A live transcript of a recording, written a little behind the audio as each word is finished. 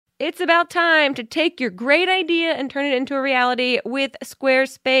It's about time to take your great idea and turn it into a reality with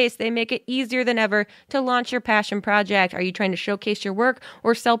Squarespace. They make it easier than ever to launch your passion project. Are you trying to showcase your work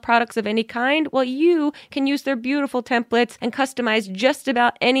or sell products of any kind? Well, you can use their beautiful templates and customize just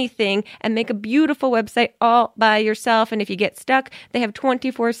about anything and make a beautiful website all by yourself. And if you get stuck, they have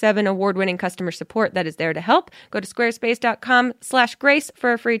 24/7 award-winning customer support that is there to help. Go to squarespace.com/grace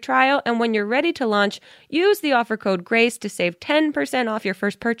for a free trial. And when you're ready to launch, use the offer code GRACE to save 10% off your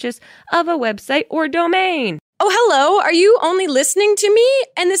first purchase of a website or domain. Oh, hello. Are you only listening to me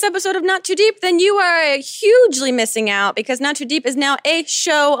and this episode of Not Too Deep? Then you are hugely missing out because Not Too Deep is now a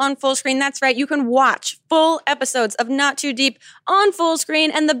show on full screen. That's right. You can watch full episodes of Not Too Deep on full screen.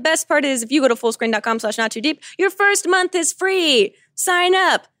 And the best part is if you go to fullscreen.com/nottoodeep, your first month is free. Sign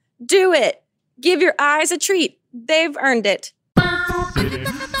up. Do it. Give your eyes a treat. They've earned it.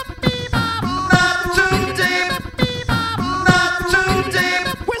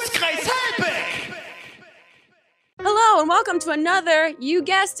 Hello and welcome to another, you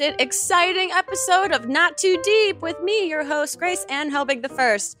guessed it, exciting episode of Not Too Deep with me, your host, Grace Ann Helbig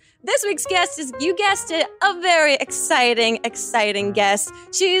I. This week's guest is, you guessed it, a very exciting guest.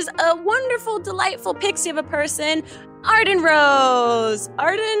 She's a wonderful, delightful pixie of a person, Arden Rose.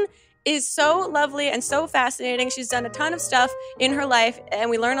 Arden is so lovely and so fascinating. She's done a ton of stuff in her life,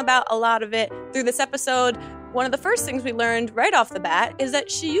 and we learn about a lot of it through this episode. One of the first things we learned right off the bat is that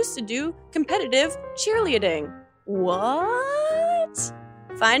she used to do competitive cheerleading. What?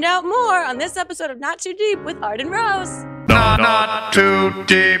 Find out more on this episode of Not Too Deep with Arden Rose. Not too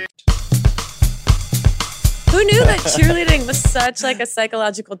deep. Who knew that cheerleading was such like a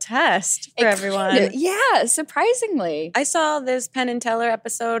psychological test for everyone? Yeah, surprisingly. I saw this Penn and Teller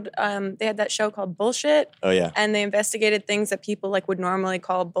episode. They had that show called Bullshit. Oh, yeah. And they investigated things that people like would normally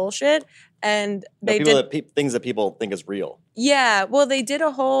call bullshit. And they things that people think is real. Yeah. Well, they did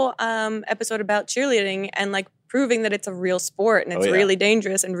a whole episode about cheerleading and like proving that it's a real sport and it's really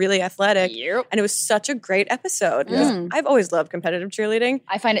dangerous and really athletic. Yep. And it was such a great episode. Yeah. I've always loved competitive cheerleading.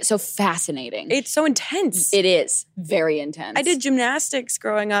 I find it so fascinating. It's so intense. It is very intense. I did gymnastics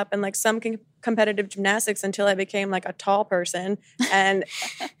growing up and like some competitive gymnastics until I became like a tall person. And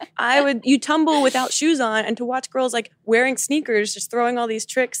you tumble without shoes on, and to watch girls like wearing sneakers, just throwing all these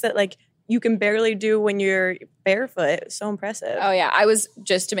tricks that like you can barely do when you're barefoot. It was so impressive. Oh yeah. I was,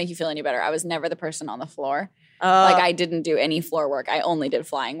 just to make you feel any better, I was never the person on the floor. Like I didn't do any floor work. I only did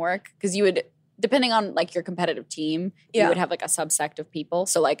flying work because you would, depending on like your competitive team, you would have like a subsect of people.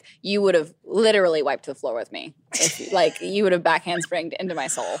 So like you would have literally wiped the floor with me. Like you would have backhand springed into my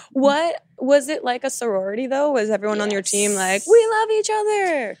soul. What was it like a sorority though? Was everyone on your team like, we love each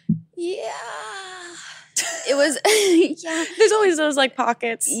other? Yeah. It was, yeah. There's always those like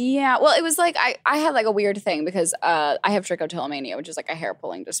pockets. Yeah. Well, it was like, I had like a weird thing because I have trichotillomania, which is like a hair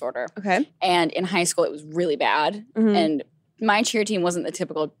pulling disorder. Okay. And in high school, it was really bad. Mm-hmm. And my cheer team wasn't the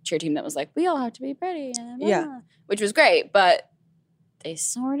typical cheer team that was like, we all have to be pretty. And yeah. Which was great, but they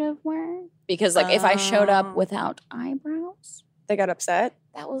sort of were. Because like if I showed up without eyebrows, they got upset.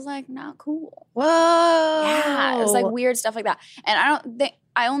 that was like not cool. Whoa. Yeah. It was like weird stuff like that. And they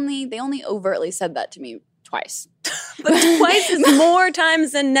only overtly said that to me twice. But twice is more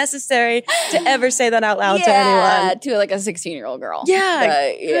times than necessary to ever say that out loud to anyone. To like a 16-year-old girl. Yeah.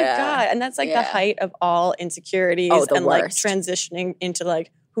 But, Good God. And that's like the height of all insecurities and like transitioning into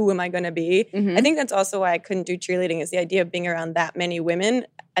like, who am I going to be? Mm-hmm. I think that's also why I couldn't do cheerleading, is the idea of being around that many women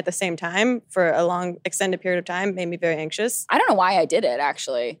at the same time for a long extended period of time made me very anxious. I don't know why I did it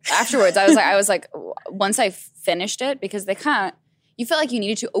actually. Afterwards, I was like, once I finished it, because they can't, you felt like you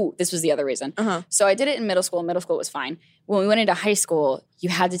needed to, this was the other reason. Uh-huh. So I did it in middle school. Middle school was fine. When we went into high school, you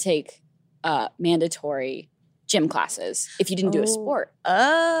had to take mandatory gym classes if you didn't do a sport.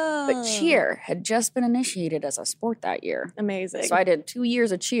 Oh. But cheer had just been initiated as a sport that year. Amazing. So I did 2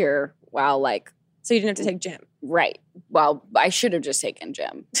 years of cheer while like. So you didn't have to take gym. Right. Well, I should have just taken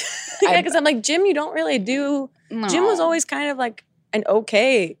gym. Yeah, because I'm like, gym you don't really do. No. Gym was always kind of like an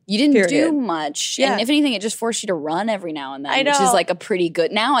okay You didn't period. do much. Yeah. And if anything, it just forced you to run every now and then, I know. which is like a pretty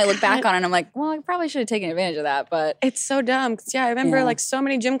good. Now I look back on it and I'm like, well, I probably should have taken advantage of that. But It's so dumb. 'Cause, I remember like so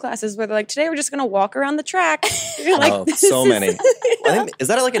many gym classes where they're like, today we're just going to walk around the track. You're like, so many. I think, is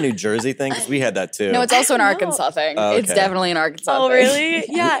that like a New Jersey thing? Because we had that too. no, it's also an know. Arkansas thing. Oh, It's okay. definitely an Arkansas oh, thing. really?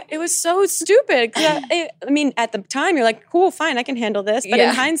 Yeah, it was so stupid. I mean, at the time, you're like, cool, fine, I can handle this. But Yeah.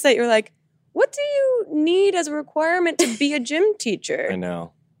 in hindsight, you're like, what do you need as a requirement to be a gym teacher? I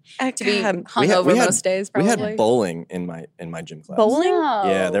know. To be God. hungover most days, We probably. had bowling in my gym class. Bowling? No.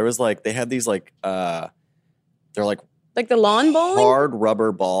 Yeah, there was like, they had these like, they're like Like the lawn bowling? hard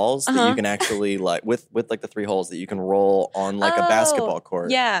rubber balls that Uh-huh. you can actually like with like the 3 holes that you can roll on like a basketball court.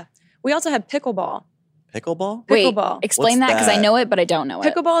 Yeah. We also had pickleball. Pickleball? Wait, Pickleball. explain What's that because I that? know it, but I don't know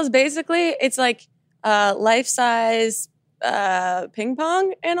it. Pickleball is basically, it's like life-size ping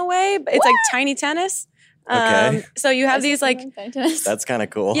pong in a way, but it's like tiny tennis. Okay. So you have these like, That's kind of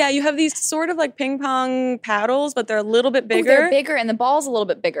cool. yeah, you have these sort of like ping pong paddles, but they're a little bit bigger. They're bigger and the ball's a little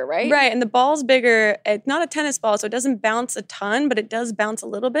bit bigger, right? Right, and the ball's bigger. It's not a tennis ball, so it doesn't bounce a ton, but it does bounce a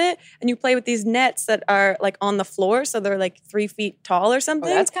little bit. And you play with these nets that are like on the floor, so they're like 3 feet tall or Oh, something.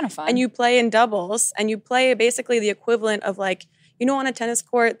 that's kind of fun. And you play in doubles, and you play basically the equivalent of like, you know, on a tennis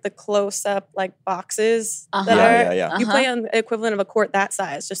court, the close-up like boxes that are. Yeah. You play on the equivalent of a court that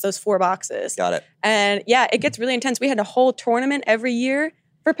size, just those 4 boxes. Got it. And yeah, it gets really intense. We had a whole tournament every year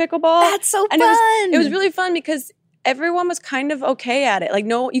for pickleball. That's so And fun. it was really fun because everyone was kind of okay at it. Like,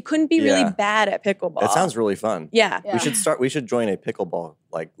 no, you couldn't be really Yeah. bad at pickleball. That sounds really fun. Yeah. Yeah. We should join a pickleball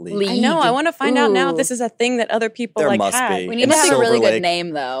like league. I know. I want to find out now if Ooh. this is a thing that other people There like must have. be. We need In to have a Silver really good Lake.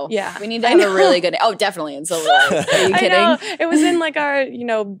 name, though. Yeah. We need to I have a know. really good. Oh, definitely in Silver Lake. Are you I kidding? know. It was in like our,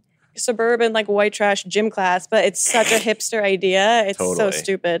 suburban like white trash gym class, but it's such a hipster idea. It's so Totally.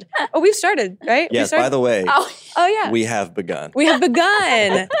 stupid. Oh, we've started, right? Yes, by the way, Oh yeah. we have begun. We have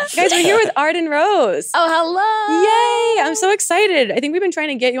begun. Guys, we're here with Arden Rose. Oh, hello. Yay! I'm so excited. I think we've been trying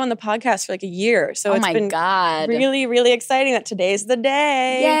to get you on the podcast for like a year. So Oh it's my been God. really, really exciting that today's the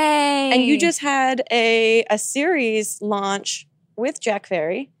day. Yay. And you just had a series launch with Jack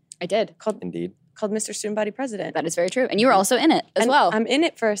Ferry I did. Indeed. called Mr. Student Body President. That is very true. And you were also in it as And well. I'm in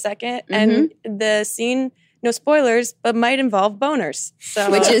it for a second. And the scene, no spoilers, but might involve boners.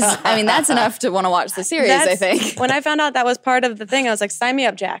 So Which is, I mean, that's enough to want to watch the series, I think. When I found out that was part of the thing, I was like, sign me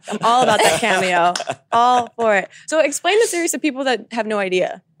up, Jack. I'm all about that cameo. All for it. So explain the series to people that have no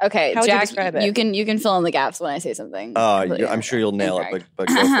idea. Okay, How would you Jack, describe it? you can fill in the gaps when I say something. I'm sure you'll nail it, but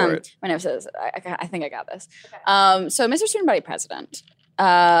go for it. My name says, I think I got this. So Mr. Student Body President,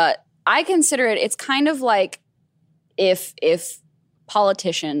 I consider it's kind of like if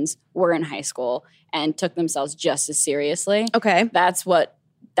politicians were in high school and took themselves just as seriously. Okay. That's what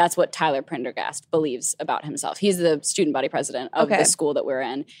Tyler Prendergast believes about himself. He's the student body president of the school that we're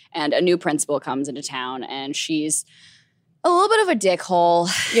in, and a new principal comes into town, and she's a little bit of a dickhole.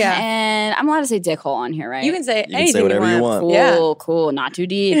 Yeah. And I'm allowed to say dickhole on here, right? You can say You can anything say whatever you want. Cool, Yeah. cool. Not too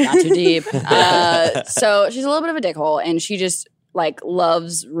deep, not too deep. So she's a little bit of a dickhole, and she just like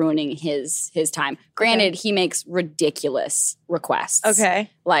loves ruining his time. Granted, he makes ridiculous requests. Okay.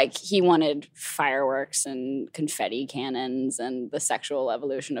 Like he wanted fireworks and confetti cannons and the sexual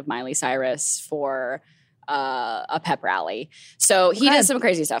evolution of Miley Cyrus for a pep rally. So he does some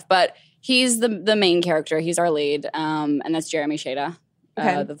crazy stuff, but he's the main character. He's our lead, and that's Jeremy Shada,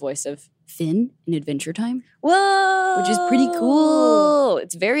 the voice of Finn in Adventure Time. Whoa. Which is pretty cool.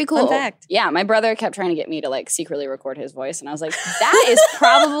 It's very cool. Fun fact. Yeah, my brother kept trying to get me to like secretly record his voice, and I was like, that is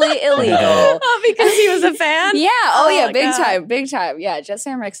probably illegal. Oh, because he was a fan? Yeah. Oh, yeah. my Big God. time. Big time. Yeah. Jet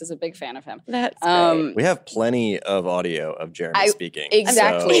Sam Ricks is a big fan of him. That's great. We have plenty of audio of Jeremy speaking.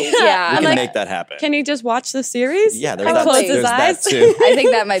 Exactly. So Yeah. we can like, make that happen. Can he just watch the series? Yeah, there's And that, close his there's eyes? that too. I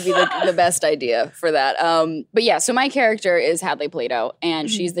think that might be the best idea for that. But yeah, so my character is Hadley Plato, and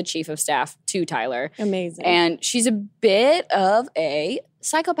she's the chief of staff to Tyler. Amazing. And she's a bit of a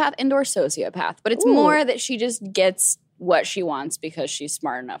psychopath indoor sociopath, but it's more that she just gets what she wants because she's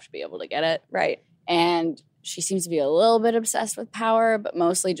smart enough to be able to get it. Right. And she seems to be a little bit obsessed with power, but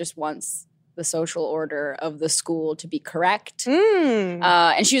mostly just wants the social order of the school to be correct.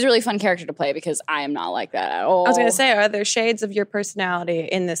 And she was a really fun character to play because I am not like that at all. I was going to say, are there shades of your personality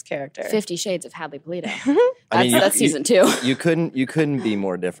in this character? 50 Shades of Hadley Plato. you- That's season 2. You couldn't be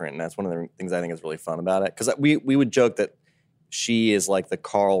more different, and that's one of the things I think is really fun about it. Because we would joke that she is like the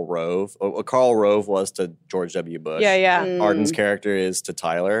Karl Rove. What Karl Rove was to George W. Bush. Yeah. Arden's character is to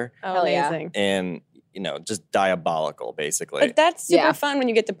Tyler, Oh, Hell yeah. amazing. and just diabolical, basically. But that's super Yeah. fun when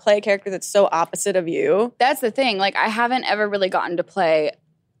you get to play a character that's so opposite of you. That's the thing. Like, I haven't ever really gotten to play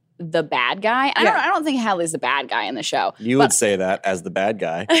the bad guy. And I don't think Hadley's the bad guy in the show. You would say that as the bad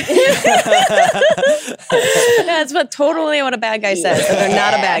guy. That's totally what a bad guy says. That they're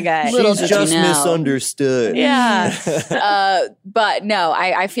not a bad guy. Little She's did you just know. misunderstood. Yeah. But no,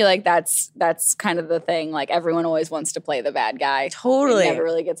 I feel like that's kind of the thing. Like, everyone always wants to play the bad guy. Totally. Never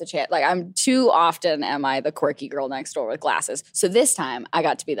really gets a chance. Like, I'm too often am I the quirky girl next door with glasses. So this time I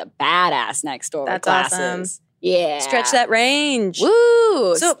got to be the badass next door That's with glasses. awesome. Yeah. Stretch that range.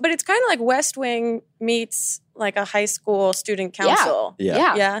 Woo! So, but it's kind of like West Wing meets like a high school student council.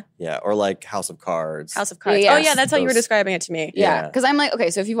 Yeah. Yeah. Or like House of Cards. House of Cards. Yeah. Oh, yeah. That's how you were Those- describing it to me. Yeah. Yeah. Because I'm like, okay,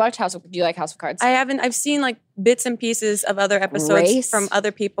 so if you watch do you like House of Cards? I haven't. I've seen like bits and pieces of other episodes Grace. from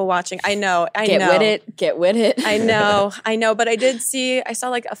other people watching. I know. Get with it. I know. But I saw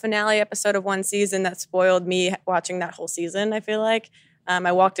like a finale episode of one season that spoiled me watching that whole season, I feel like.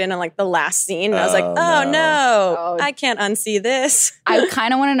 I walked in on like the last scene and I was like, oh no, I can't unsee this. I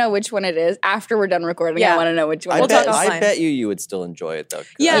kind of want to know which one it is. After we're done recording, I want to know which one I it bet, is. I bet you would still enjoy it though.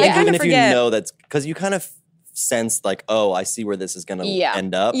 Yeah, I think I kinda even if forget. you know that's because you kind of sense like, oh, I see where this is going to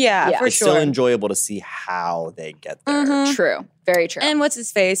end up. Yeah, for it's sure. still enjoyable to see how they get there. Mhm. True. Very true. And what's his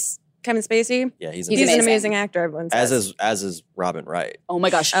face? Kevin Spacey. Yeah, he's He's amazing. an amazing actor. Everyone says. As is Robin Wright. oh my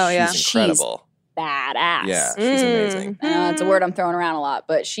gosh. Oh, yeah. She's incredible. Badass. Yeah, she's amazing. I know it's a word I'm throwing around a lot,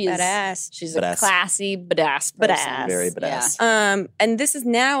 but she's Badass. She's Badass. a classy badass person. Badass. Very badass. And this is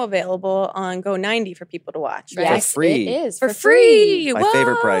now available on Go 90 for people to watch, right? Yes, free. it is. For free. My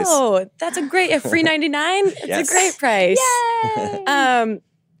favorite price. Whoa, that's a great free 99. It's Yes. a great price. Yay!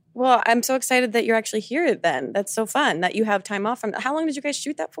 Well, I'm so excited that you're actually here. Then that's so fun that you have time off from. How long did you guys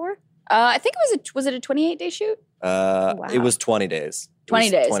shoot that for? I think was it a 28-day shoot? It was 20 days. 20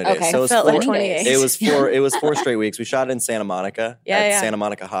 days. 20 days. Okay. So it was Felt like 4, 28. it was 4 straight weeks. We shot it in Santa Monica. At Santa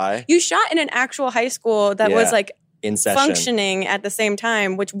Monica High. You shot in an actual high school that was like in session. functioning at the same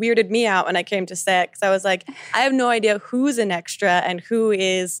time, which weirded me out when I came to set because I was like, I have no idea who's an extra and who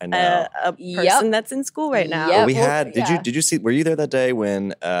is I know. a person that's in school right now. Yep. Well, we Well, had. yeah. Did you see? Were you there that day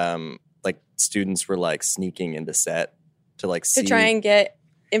when like students were like sneaking into set to like see? To try and get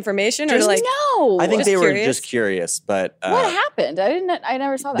information or There's to like no. I think Just they were curious? just curious, but what happened? I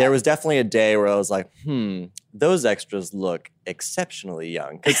never saw that. there was definitely a day where I was like, those extras look exceptionally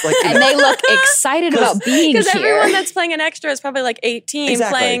young. It's like and they look excited about being here. because everyone that's playing an extra is probably like 18,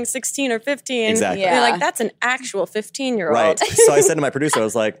 Exactly. playing 16 or 15. Exactly. And you're Yeah. like, that's an actual 15-year-old. right. So I said to my producer, I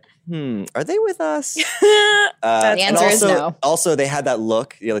was like, are they with us? The And answer is no. Also, they had that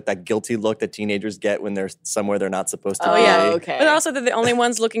look, like that guilty look that teenagers get when they're somewhere they're not supposed to Oh, be. yeah. okay. But also they're the only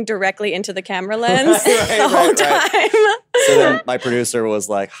ones looking directly into the camera lens Right, the whole right. time. So then my producer was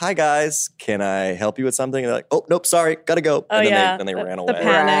like, "Hi guys, can I help you with something?" And they're like, "Oh nope, sorry, gotta go." Oh, And then yeah. then they ran The away.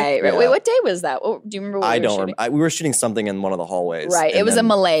 panic. Right. Yeah. Wait, what day was that? Do you remember what I we were don't shooting? remember. We were shooting something in one of the hallways. Right. It and was a then-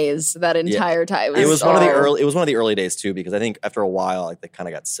 malaise that entire time. It was one of the all- early. It was one of the early days too, because I think after a while, like they kind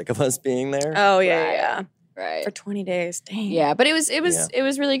of got sick of us being there. Oh, yeah, Right. yeah. Right. For 20 days. Dang. Yeah, but it was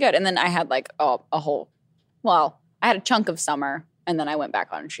really good. And then I had like a whole, I had a chunk of summer, and then I went back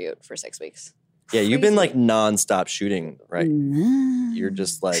on shoot for 6 weeks. Yeah, you've been like nonstop shooting, right? You're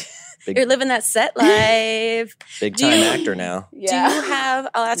just like You're living that set life. big Do time you- actor now. Yeah. Do you have,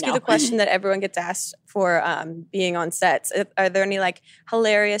 I'll ask you No. the question that everyone gets asked for being on sets. Are there any like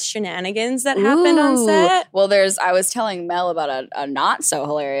hilarious shenanigans that happened on Ooh. set? Well, I was telling Mel about a not so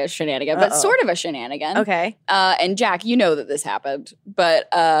hilarious shenanigan, but Uh-oh. sort of a shenanigan. Okay. And Jack, you know that this happened. But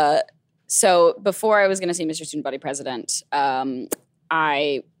so before I was going to see Mr. Student Body President,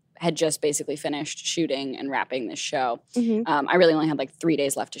 I had just basically finished shooting and wrapping this show. Mhm. I really only had like 3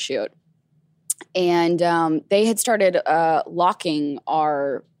 days left to shoot. And they had started locking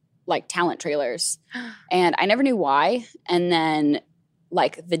our like talent trailers. And I never knew why. And then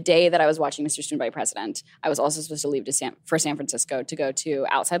like the day that I was watching Mr. Student Body President, I was also supposed to leave for San Francisco to go to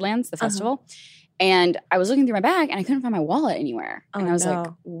Outside Lands, the festival. And I was looking through my bag and I couldn't find my wallet anywhere. Oh, and I was like,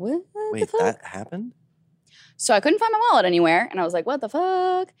 no. what the Wait, fuck? that happened? So I couldn't find my wallet anywhere. And I was like, what the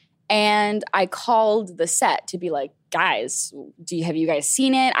fuck? And I called the set to be like, guys, have you guys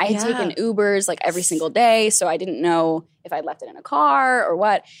seen it? I had taken Ubers like every single day. So I didn't know if I'd left it in a car or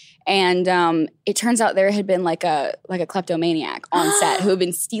what. And it turns out there had been like a kleptomaniac on set who had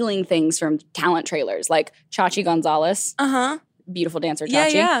been stealing things from talent trailers, like Chachi Gonzalez, Uh-huh. beautiful dancer Chachi. Yeah,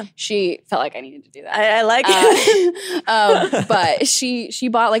 yeah. She felt like I needed to do that. I like it. But she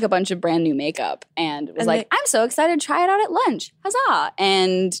bought like a bunch of brand new makeup and was And like, I'm so excited to try it out at lunch. Huzzah.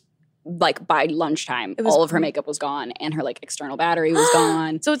 And like by lunchtime, It was all of her cool. makeup was gone and her like external battery was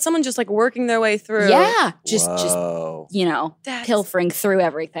gone. So it's someone just like working their way through. Yeah. Just Whoa. That's- pilfering through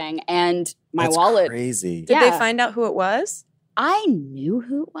everything. And my That's wallet. crazy. Did they Yeah. find out who it was? I knew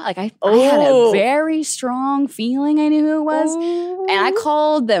who it was. Like I had a Oh. very strong feeling I knew who it was. And I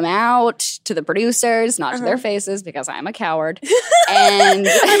called them out to the producers, not to their faces because I'm a coward. And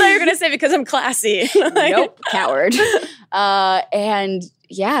I thought you were gonna say because I'm classy. Like- nope, coward. And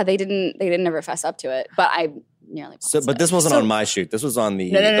yeah, they didn't ever fess up to it. But I nearly. So, but this wasn't on my shoot. This was on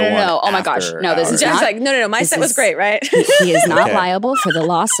the No. one Oh my gosh. after No, this is ours. Jeff's not- like, no. My set was great, right? He is not Okay. liable for the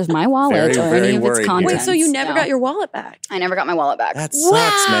loss of my wallet Very, or very any of its worried contents. here. Wait, so you never No. got your wallet back? I never got my wallet back. That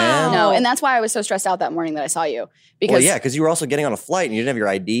sucks, man. No, and that's why I was so stressed out that morning that I saw you. Because Well, yeah, because you were also getting on a flight and you didn't have your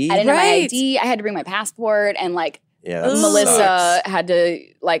ID. I didn't have my Right. ID. I had to bring my passport, and like Yeah, that Melissa sucks. had to,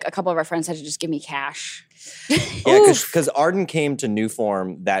 like a couple of our friends had to just give me cash. Yeah, because Arden came to New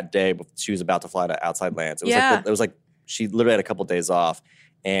Form that day. She was about to fly to Outside Lands. It was like she literally had a couple days off,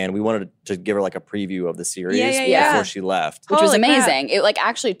 and we wanted to give her like a preview of the series Yeah. before she left. Which was Holy crap. amazing. It like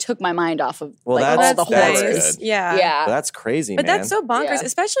actually took my mind off of Well, like that's- all the that's horrors. good. Yeah. Yeah. That's crazy, But man. that's so bonkers, Yeah.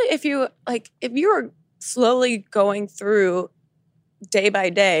 especially if you were slowly going through day by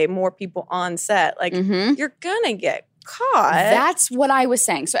day, more people on set, like Mhm. you're gonna get caught. That's what I was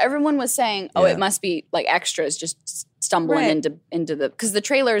saying. So everyone was saying, "Oh, Yeah. it must be like extras just stumbling Right. into the," because the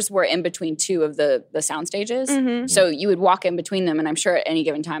trailers were in between two of the sound stages. Mhm. So you would walk in between them, and I'm sure at any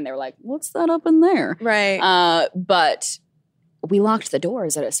given time they were like, "What's that up in there?" Right. But we locked the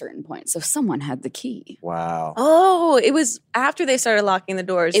doors at a certain point, so someone had the key. wow. Oh, it was after they started locking the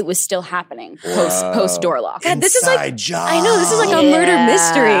doors. It was still happening Whoa. post door lock. God, this is like Inside job. I know this is like a murder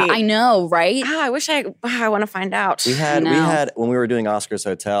mystery. I know, right? I wish I want to find out. We had No. when we were doing Oscars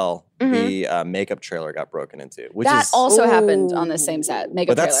Hotel, Mhm. the makeup trailer got broken into, which That is also happened Ooh. on the same set. but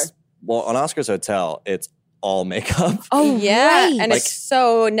Makeup trailer. that's well on Oscars Hotel, it's all makeup. Oh, yeah, right. and Like- it's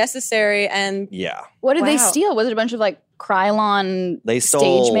so necessary. And Yeah, What did they Wow. steal? Was it a bunch of like Krylon they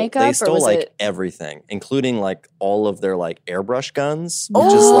stole stage makeup? They or stole was like it? everything, incling like all of their like airbrush guns, which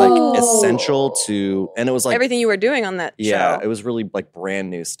is like essential to. And it was like everything you were doing on that yeah, show. it was really like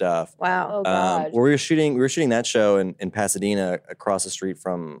brand new stuff. Wow. Oh god. Where we were shooting that show in Pasadena across the street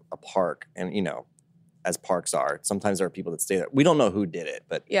from a park, and you know, as parks are, sometimes there are people that stay there. We don't know who did it,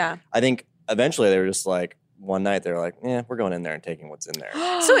 but Yeah. I think eventually they were just like one night they were like, "Yeah, we're going in there and taking what's in there."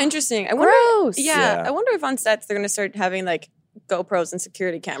 So interesting. I wonder. Gross. Yeah, Yeah. I wonder if on sets they're going to start having like GoPros and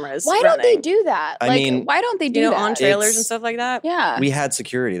security cameras. Why don't they running. do that? I Like, mean, why don't they do You know, that? on trailers It's- and stuff like that? Yeah. We had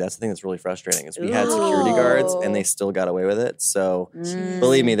security. That's the thing that's really frustrating is we had Ooh. security guards and they still got away with it. So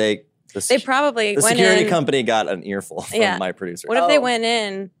believe me, the They probably the went security in. company got an earful from Yeah. my producer. What if they Oh. went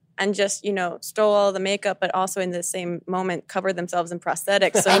in and just, stole all the makeup, but also in the same moment covered themselves in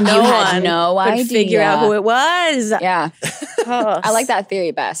prosthetics, so And no you had one no could idea. figure out who it was? Yeah. Oh. I like that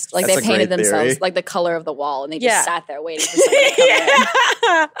theory best. Like That's they a painted great themselves theory. like the color of the wall and they just Yeah. sat there waiting for someone to come in.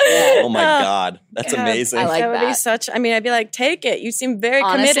 Oh my God. That's God. amazing. I like that would be that. such. I mean, I'd be like, take it. You seem very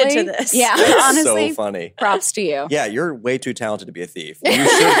committed to this. Yeah. That's honestly. so funny. Props to you. Yeah, you're way too talented to be a thief.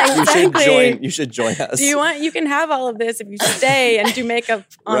 Exactly. You should join us. Do you want? You can have all of this if you stay and do makeup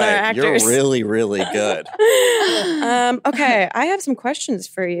on our right. actors. You're really, really good. Okay, I have some questions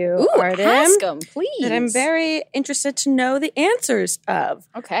for you, Ooh, Arden, ask them, please. that I'm very interested to know the answers of.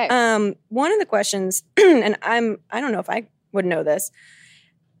 Okay. One of the questions, and I don't know if I would know this,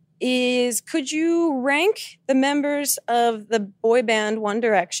 is could you rank the members of the boy band One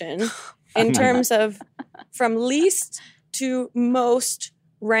Direction in terms of from least to most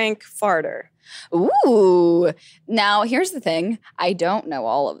rank farter? Ooh. Now, here's the thing. I don't know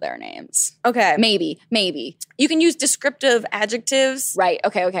all of their names. Okay. Maybe. You can use descriptive adjectives. Right.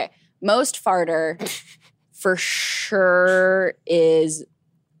 Okay. Most farter for sure is,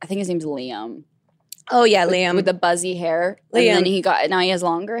 I think his name's Liam. Oh, yeah, Liam. With the buzzy hair. Liam. And then now he has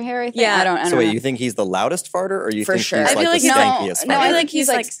longer hair, I think. Yeah. I don't So know. wait, you think he's the loudest farter, or you For think sure. he's I like feel like the he's stankiest no, farter? I feel think like he's he's,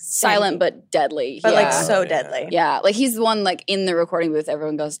 like like, silent but deadly. but like Yeah. so Yeah. deadly. Yeah, like he's the one like in the recording booth.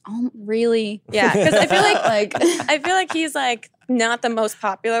 Everyone goes, "Oh, really?" Yeah, because I feel like Like, I feel like he's like not the most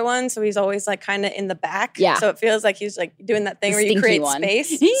popular one, so he's always like kind of in the back. Yeah. So it feels like he's like doing that thing The where you stinky create one.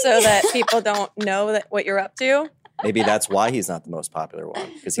 space so that people don't know that what you're up to. Maybe that's why he's not the most popular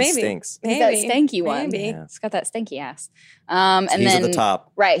one, because he Maybe. stinks. he's that stanky one. Maybe. Yeah. He's got that stanky ass. And he's then at the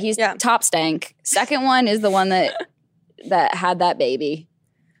top. right, he's Yeah. top stank. Second one is the one that had that baby.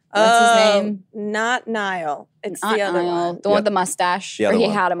 What's his name? Not Niall. It's Not the other Niall. one. The one with the mustache. The Or other he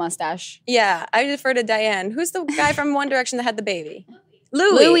one. had a mustache. Yeah, I defer to Diane. Who's the guy from One Direction that had the baby?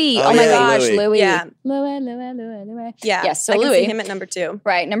 Louis. Oh, my yeah, gosh, Louis. Louis. Yeah. Louis. Yeah. Yes, so I can Louis. see him at number 2.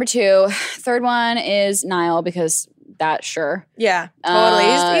 Right, number 2. Third one is Niall because that sure. Yeah, totally. He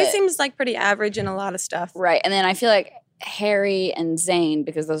Uh, seems like pretty average in a lot of stuff. Right, and then I feel like Harry and Zayn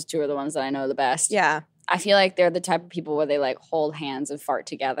because those two are the ones that I know the best. Yeah. I feel like they're the type of people where they like hold hands and fart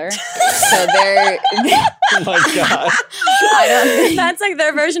together. So they're Oh my God. I don't think That's like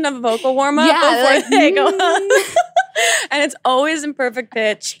their version of a vocal warm up Yeah, before like, they go on. And it's always in perfect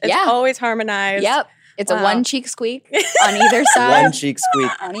pitch. It's Yeah. always harmonized. Yep. It's a one cheek squeak on either side. One cheek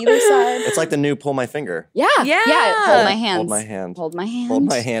squeak. On either side. It's like the new pull my finger. Yeah. Hold my hands. Hold my hand. Hold my hand. Hold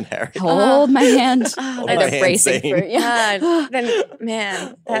my hand, Harry. Hold my hand. Hold And my they're hand, bracing Zane. for God, then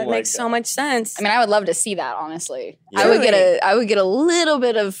man, that my makes so much sense. I mean, I would love to see that, honestly. Yeah. I would get a little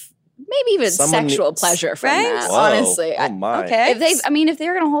bit of maybe even sexual pleasure from right? that, Whoa. honestly. Oh my. Okay. If they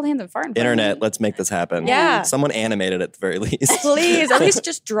were going to hold hands and fart in front of Internet, me. let's make this happen. Yeah. Someone animated it at the very least. Please, at least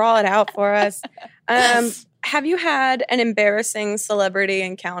just draw it out for us. Have you had an embarrassing celebrity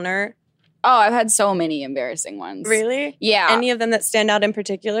encounter? Oh, I've had so many embarrassing ones. Really? Yeah. Any of them that stand out in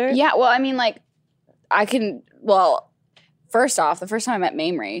particular? Yeah, well, I mean, like, first off, the first time I met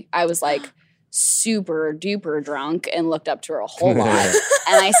Mamrie, I was like super duper drunk and looked up to her a whole lot.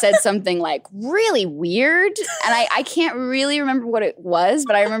 And I said something like really weird. And I can't really remember what it was,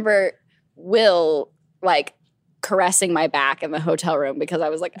 but I remember Will like caressing my back in the hotel room because I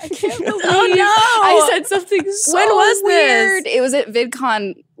was like, I can't believe I said something so When was weird. It was at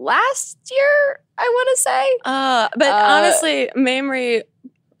VidCon last year, I want to say. But honestly, Mamrie,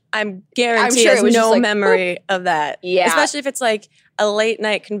 I'm guaranteed sure it has was just no like, memory of that. Yeah. Especially if it's like a late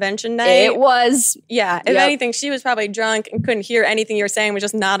night convention night. It was. Yeah. If Yep. anything, she was probably drunk and couldn't hear anything you were saying, was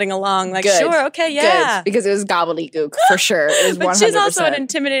just nodding along like, Good. sure, okay, yeah. Good, because it was gobbledygook for sure. It was 100%. But she's also an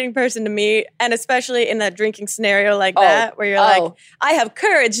intimidating person to meet, and especially in that drinking scenario like that, where you're like, I have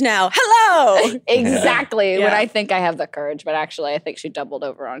courage now. Hello. Exactly. Yeah. When I think I have the courage, but actually I think she doubled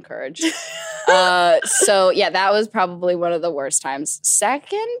over on courage. So yeah, that was probably one of the worst times.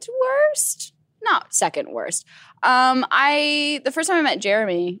 Second worst? Not second worst. The first time I met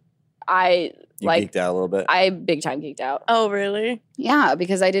Jeremy, You geeked out a little bit. I big time geeked out. Oh, really? Yeah,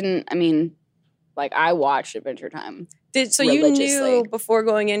 because I watched Adventure Time. So you knew before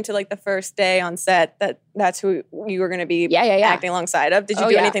going into like the first day on set that's who you were going to be acting alongside of? Did you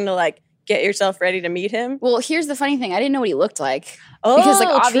do anything to like get yourself ready to meet him? Well, here's the funny thing. I didn't know what he looked like. Because like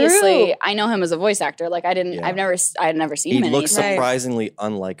obviously true. I know him as a voice actor. Like I had never seen him in He looks anything. surprisingly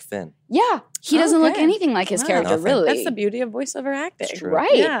unlike Finn. Yeah. He doesn't look Okay. anything like his character, Nothing. really. That's the beauty of voiceover acting. It's true.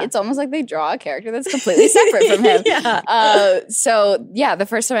 Right. Yeah. It's almost like they draw a character that's completely separate from him. Yeah. So yeah, the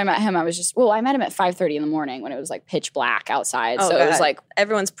first time I met him, I met him at 5:30 in the morning when it was like pitch black outside. Oh, so it was God. like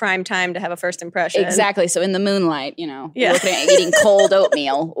Everyone's prime time to have a first impression. exactly. So in the moonlight, Yeah. looking at eating cold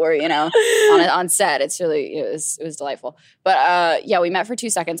oatmeal or, on set. It was delightful. But yeah, we met for 2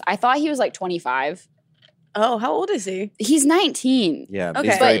 seconds. I thought he was like 25. Oh, how old is he? He's 19. Yeah, Okay.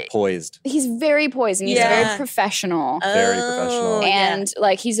 he's very poised. He's very poised and he's Yeah. very professional. Very professional. And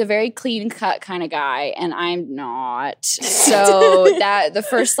like he's a very clean cut kind of guy, and I'm not. So that the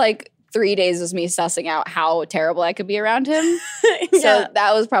first like 3 days was me sussing out how terrible I could be around him. So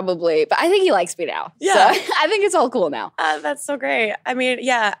that was probably, but I think he likes me now. Yeah. So I think it's all cool now. That's so great. I mean,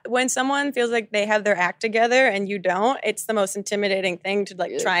 yeah, when someone feels like they have their act together and you don't, it's the most intimidating thing to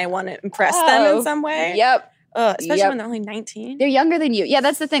like try and want to impress them in some way. Yep. Especially when they're only 19. They're younger than you. Yeah,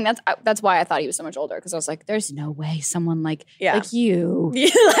 that's the thing. That's why I thought he was so much older, because I was like, there's no way someone like you.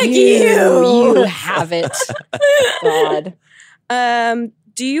 Like you have it. God.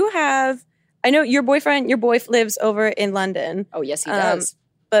 Do you have, I know your boy lives over in London. Oh, yes, he does.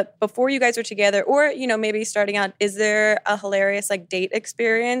 But before you guys were together, or, maybe starting out, is there a hilarious like date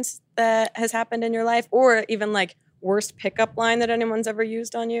experience that has happened in your life? Or even like worst pickup line that anyone's ever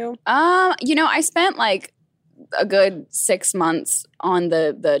used on you? I spent like a good 6 months on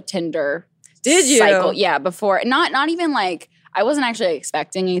the Tinder cycle. Yeah, before. Not even like, I wasn't actually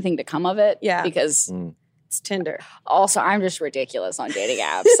expecting anything to come of it. Yeah. Because it's Tinder. Also, I'm just ridiculous on dating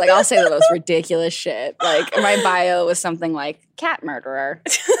apps. Like, I'll say the most ridiculous shit. Like, my bio was something like cat murderer.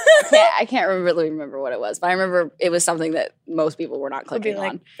 I can't really remember what it was, but I remember it was something that most people were not clicking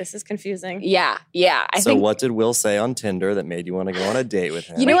on. This is confusing. Yeah. So what did Will say on Tinder that made you want to go on a date with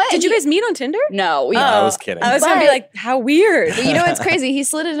him? You know what? Did you guys meet on Tinder? No. I was kidding. I was going to be like, how weird. You know what's crazy? He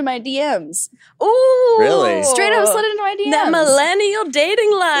slid into my DMs. Ooh. Really? Straight up slid into my DMs. That millennial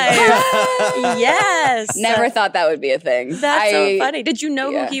dating life. Yes. Never thought that would be a thing. That's so funny. Did you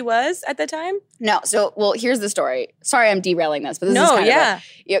know who he was at the time? No. So, well, here's the story. Sorry, I'm derailing this, but this is kind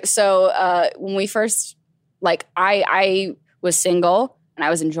of so when we first, like, I was single and I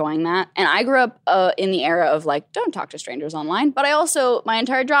was enjoying that. And I grew up in the era of, like, don't talk to strangers online. But I also, my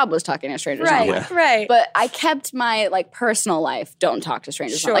entire job was talking to strangers online. Right. But I kept my, like, personal life, don't talk to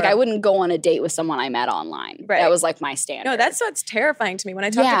strangers online. Like, I wouldn't go on a date with someone I met online. Right. That was, like, my standard. No, that's what's terrifying to me. When I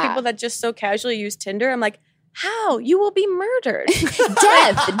talk to people that just so casually use Tinder, I'm like, how? You will be murdered.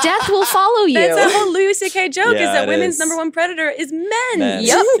 Death will follow you. That's a whole Louis C.K. joke, is that women's number one predator is men.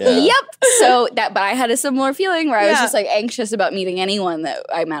 Yep. So but I had a similar feeling where I was just like anxious about meeting anyone that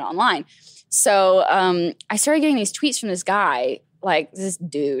I met online. So I started getting these tweets from this guy, like this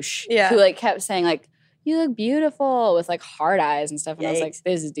douche, who like kept saying like, you look beautiful with like hard eyes and stuff. And I was like,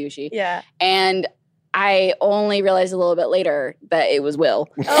 this is douchey. Yeah. And I only realized a little bit later that it was Will.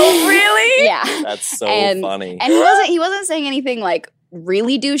 Oh, really? Yeah. That's so funny. And he wasn't saying anything like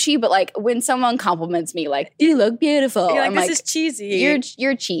really douchey, but like when someone compliments me, like, you look beautiful. You're like, I'm this is cheesy.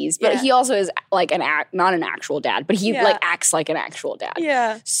 You're cheese. But he also is like not an actual dad, but he like acts like an actual dad.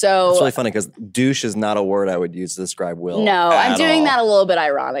 Yeah. So it's really funny because douche is not a word I would use to describe Will. No, I'm doing that a little bit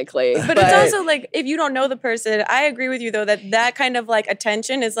ironically. But it's also like, if you don't know the person, I agree with you though, that kind of like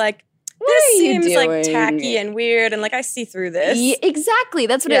attention is like, this seems like tacky and weird, and like I see through this. Yeah, exactly.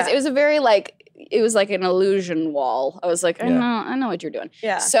 That's what it is. It was a very like, it was like an illusion wall. I was like, I know what you're doing.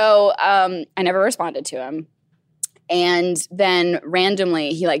 Yeah. So I never responded to him. And then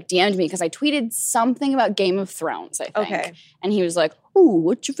randomly he like DM'd me because I tweeted something about Game of Thrones, I think. Okay. And he was like, ooh,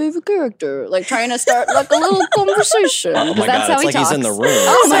 what's your favorite character? Like trying to start like a little conversation. Oh my that's God, how it's he like talks. he's in the room.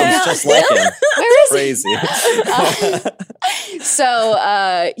 Oh my Sounds God. just like him. Where is Crazy.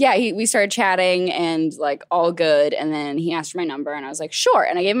 So we started chatting and like all good. And then he asked for my number and I was like, sure.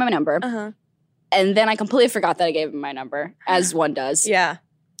 And I gave him my number. Uh-huh. And then I completely forgot that I gave him my number, as one does. Yeah.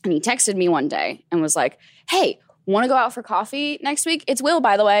 And he texted me one day and was like, hey, want to go out for coffee next week? It's Will,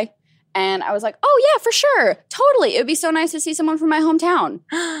 by the way. And I was like, oh, yeah, for sure. Totally. It would be so nice to see someone from my hometown.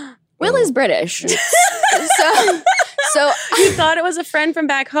 Will is British. so you thought it was a friend from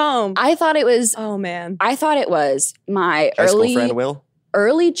back home. I thought it was. Oh, man. I thought it was my High school friend Will?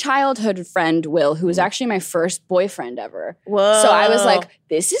 Early childhood friend Will, who was actually my first boyfriend ever. Whoa. So I was like,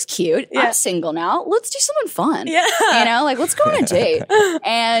 this is cute. I'm single now. Let's do something fun. Yeah. You know, like, let's go on a date.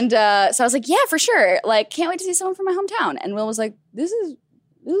 And so I was like, yeah, for sure. Like, can't wait to see someone from my hometown. And Will was like, this is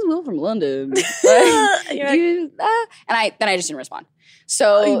Will from London. And I just didn't respond.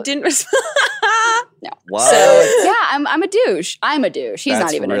 So you didn't respond? No. What? So yeah, I'm a douche. I'm a douche. He's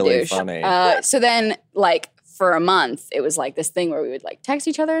not even really a douche. Funny. So then like for a month, it was like this thing where we would like text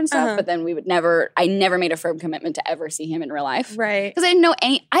each other and stuff, but then I never made a firm commitment to ever see him in real life. Right. Because I didn't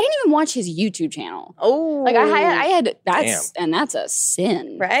even watch his YouTube channel. Oh. Like I had, that's a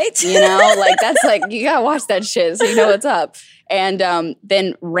sin. Right? You know, like that's like, you gotta watch that shit so you know what's up. And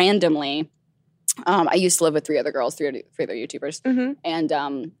then randomly, I used to live with three other YouTubers.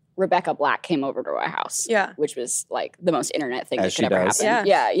 And Rebecca Black came over to our house. Yeah. Which was like the most internet thing As that could ever does. happen.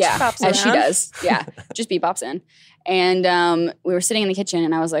 Yeah. Yeah. As she does. Yeah. Just bebops in. And we were sitting in the kitchen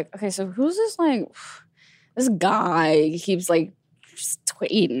and I was like, okay, so who's this like, this guy he keeps like just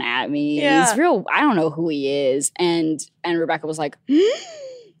tweeting at me. Yeah. He's real, I don't know who he is. And Rebecca was like,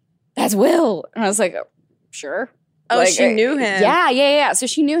 that's Will. And I was like, sure. Oh, like, she knew him. Yeah. So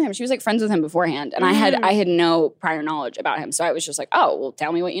she knew him. She was like friends with him beforehand. And I had no prior knowledge about him. So I was just like, oh, well,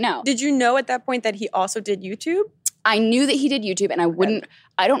 tell me what you know. Did you know at that point that he also did YouTube? I knew that he did YouTube and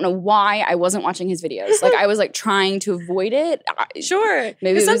I don't know why I wasn't watching his videos. Like I was like trying to avoid it. Sure.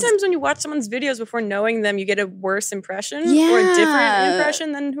 Because sometimes when you watch someone's videos before knowing them, you get a worse impression or a different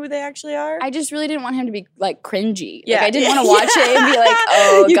impression than who they actually are. I just really didn't want him to be like cringy. Yeah. Like I didn't want to watch it and be like,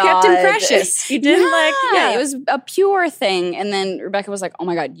 oh you God. kept him precious. You didn't it was a pure thing. And then Rebecca was like, oh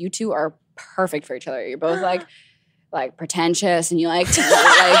my God, you two are perfect for each other. You're both like pretentious and you like to go to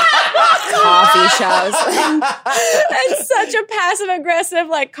like coffee shops. It's such a passive aggressive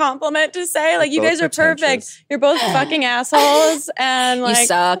like compliment to say. Like you guys are perfect. You're both fucking assholes and like you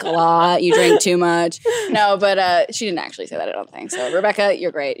suck a lot. You drink too much. No, but she didn't actually say that, I don't think. So Rebecca,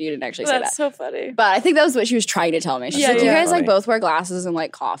 you're great. You didn't actually say that. That's so funny. But I think that was what she was trying to tell me. She's like, you guys funny. like both wear glasses and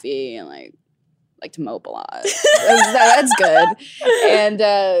like coffee and like to mope a lot. That's good.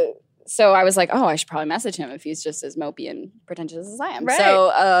 And so I was like, oh, I should probably message him if he's just as mopey and pretentious as I am. Right. So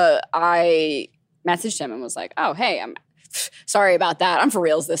I messaged him and was like, oh, hey, I'm sorry about that. I'm for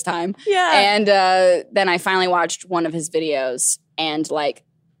reals this time. Yeah. And then I finally watched one of his videos and like,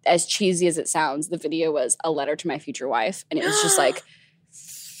 as cheesy as it sounds, the video was a letter to my future wife. And it was just like,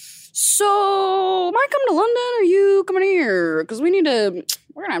 so am I coming to London or are you coming here? Because we're going to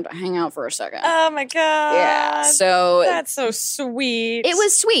have to hang out for a second. Oh my God. Yeah. So that's so sweet. it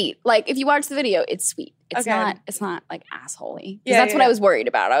was sweet. Like if you watch the video, it's sweet. It's not like assholey. Because that's what I was worried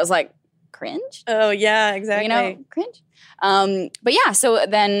about. I was like, cringe? Oh yeah, exactly. You know, cringe. But yeah, so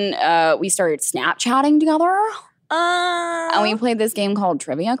then we started Snapchatting together. And we played this game called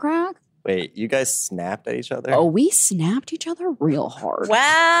Trivia Crack. Wait, you guys snapped at each other? Oh, we snapped each other real hard.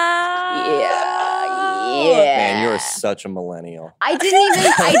 Wow. Yeah. Man, you are such a millennial. I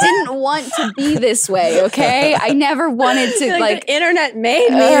didn't want to be this way, okay? I never wanted to like the internet made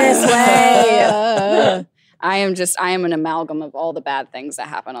me this way. I am an amalgam of all the bad things that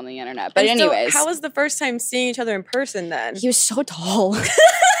happen on the internet. But anyways. So how was the first time seeing each other in person then? He was so tall.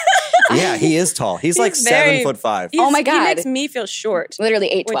 Yeah, he is tall. He's like 7'5". Oh my God. He makes me feel short. Literally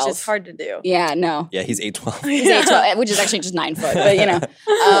 8'12". Which is hard to do. Yeah, no. Yeah, he's 8'12". He's 8'12", which is actually just 9 foot.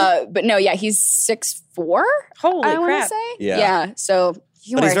 But but no, yeah, he's 6'4". Holy I want to crap. say. Yeah. So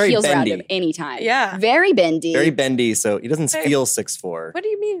you can But he's wear very heels around bendy. him anytime. Yeah. Very bendy. Very bendy, so he doesn't feel 6'4". What do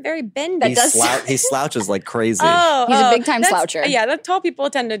you mean very bendy? He slouches like crazy. Oh, He's a big time sloucher. Yeah, the tall people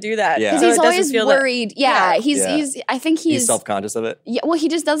tend to do that. Yeah. Because So he's it doesn't always feel worried. Yeah. I think He's he's self-conscious of it. Yeah, well, he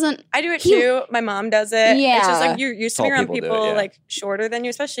just doesn't. I do it too. My mom does it. Yeah. It's just like you're used to Tall being around people do it, people yeah. like shorter than you,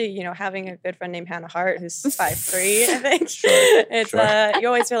 especially, having a good friend named Hannah Hart who's 5'3", I think. Sure, It's sure. you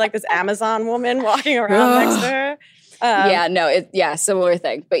always feel like this Amazon woman walking around next to her. Similar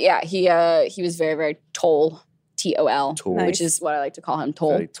thing. But yeah, he was very, very tall, Tol, Tall. which is what I like to call him,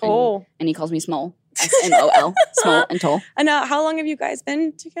 tall. Very tall. And he calls me small, Smol, small and tall. And how long have you guys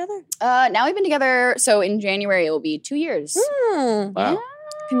been together? Now we've been together, so in January it will be 2 years. Wow. Yeah,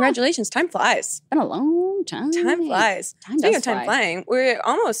 Congratulations. Time flies. been a long time. Time flies. Time Speaking does of time fly. flying, we're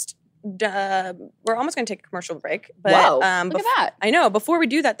almost going to take a commercial break. But Whoa, look at that. I know. Before we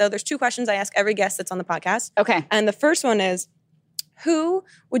do that, though, there's 2 questions I ask every guest that's on the podcast. Okay. And the first one is, who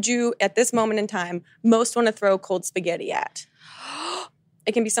would you, at this moment in time, most want to throw cold spaghetti at?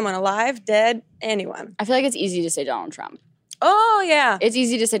 It can be someone alive, dead, anyone. I feel like it's easy to say Donald Trump. Oh, yeah. It's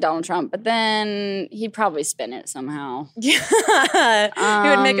easy to say Donald Trump, but then he'd probably spin it somehow. Yeah. He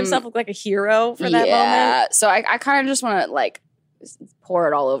would make himself look like a hero for that moment. So I kind of just want to like pour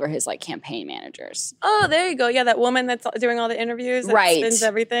it all over his like campaign managers. Oh, there you go. Yeah, that woman that's doing all the interviews that Right. spins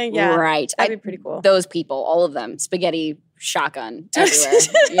everything. Yeah. Right. That'd be pretty cool. Those people, all of them, spaghetti shotgun everywhere.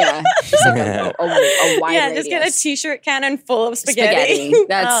 Yeah. Just like a wide Yeah, just get a radius. T-shirt cannon full of spaghetti.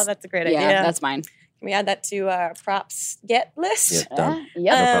 That's a great idea. Yeah, that's mine. Can we add that to our props get list? Yeah, done.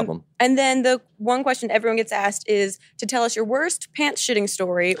 Yep. No problem. And then the one question everyone gets asked is to tell us your worst pants shitting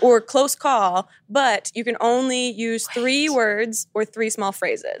story or close call, but you can only use 3 words or 3 small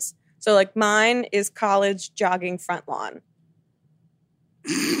phrases. So like mine is college jogging front lawn.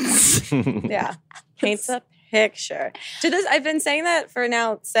 Yeah. Paints a picture. To this, I've been saying that for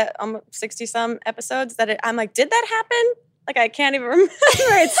now 60 some episodes that I'm like, did that happen? Like I can't even remember.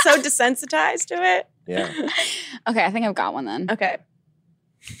 It's so desensitized to it. Yeah. Okay, I think I've got one then. Okay.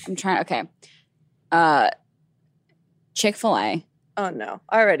 I'm trying. Okay. Chick-fil-A. Oh no.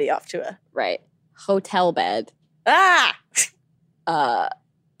 Already off to a Right. Hotel bed. ah.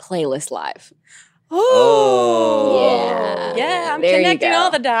 Playlist live. Oh. Yeah, I'm There you connecting go. all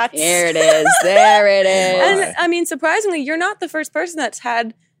the dots. There it is. There it is. And I mean, surprisingly, you're not the first person that's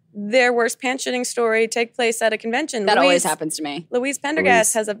had their worst pants shitting story take place at a convention. That always happens to me. Louise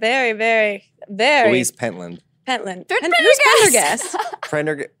Pendergast has a very, very, very Louise Pentland. Pentland. Pendergast. Who's Pendergast?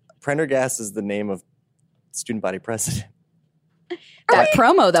 Prendergast is the name of student body president. That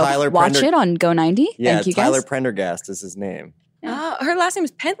promo, though. Tyler Watch Prender- it on Go 90. Yeah, Thank you, Tyler guys. Prendergast is his name. Oh, her last name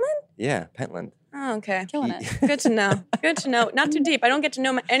is Pentland? Yeah, Pentland. Oh, okay. Killing it. Good to know. Good to know. Not too deep. I don't get to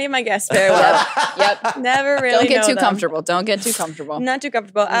know any of my guests very well. Yep. Never really Don't get know too them. comfortable. Don't get too comfortable. Not too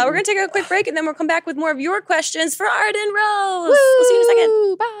comfortable. We're going to take a quick break and then we'll come back with more of your questions for Arden Rose. We'll see you in a second.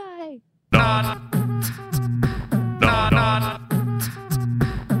 Woo, bye.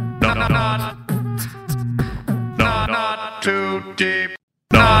 Not too deep.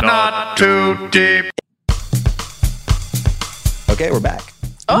 Not too deep. Okay, we're back.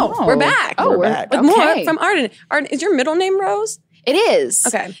 Oh, we're back. Oh, We're we're back. With okay. more from Arden. Arden, is your middle name Rose? It is.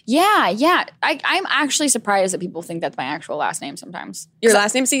 Okay. Yeah. I'm actually surprised that people think that's my actual last name sometimes. Your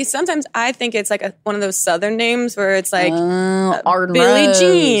last name? See, sometimes I think it's like one of those Southern names where it's like Arden Billie Rose.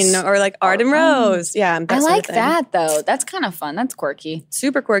 Jean or like Arden Rose. Yeah, I sort of like thing. that, though. That's kind of fun. That's quirky.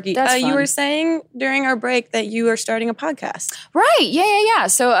 Super quirky. That's You fun. were saying during our break that you are starting a podcast. Right. Yeah.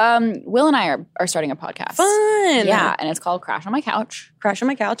 So Will and I are starting a podcast. Fun. Yeah, and it's called Crash on My Couch. Crash on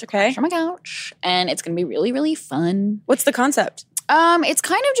my couch. Okay. Crash on My Couch. And it's going to be really, really fun. What's the concept? It's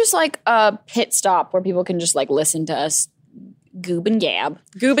kind of just like a pit stop where people can just like listen to us goob and gab.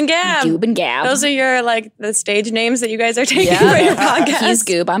 Goob and Gab. Goob and gab. Those are your like the stage names that you guys are taking Yeah. for your podcast. He's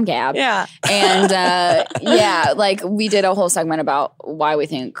goob, I'm gab. Yeah. And like we did a whole segment about why we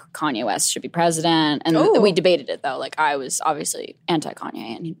think Kanye West should be president. And Ooh. we debated it though. Like I was obviously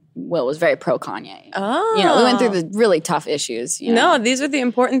anti-Kanye and Will was very pro-Kanye. Oh. You know, we went through the really tough issues. You know? No, these are the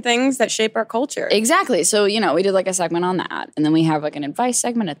important things that shape our culture. Exactly. So, you know, we did like a segment on that. And then we have like an advice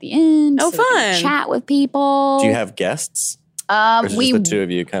segment at the end. Oh, so we can fun. chat with people. Do you have guests? Or is it just the two of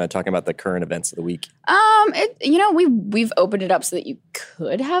you kind of talking about the current events of the week? We've opened it up so that you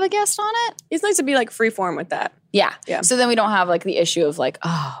could have a guest on it. It's nice to be like free form with that. Yeah. So then we don't have like the issue of like,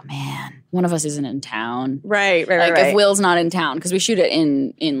 oh man, one of us isn't in town. Right. Like if Will's not in town, because we shout it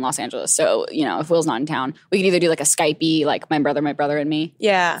in Los Angeles. So, if Will's not in town, we can either do like a Skypey, like my brother and me.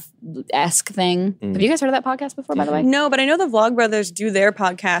 Yeah. Esque thing. Have you guys heard of that podcast before, by the way? No, but I know the Vlogbrothers do their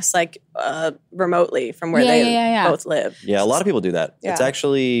podcast like remotely from where they both live. Yeah, a lot of people do that. Yeah. It's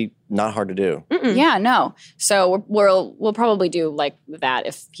actually not hard to do. Yeah, no. So we'll probably do like that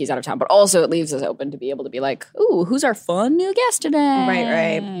if he's out of town. But also it leaves us open to be able to be like, ooh, who's our fun new guest today?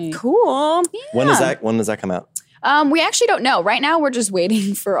 Right. Cool. Yeah. When does that come out? We actually don't know. Right now, we're just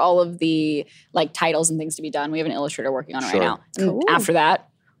waiting for all of the like titles and things to be done. We have an illustrator working on it right now. Cool. And after that,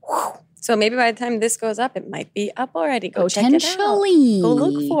 so maybe by the time this goes up, it might be up already. Go potentially. check it out. Go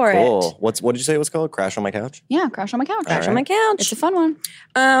look for it. What did you say it was called? Crash on My Couch? Yeah, Crash on My Couch. Crash on My Couch. It's a fun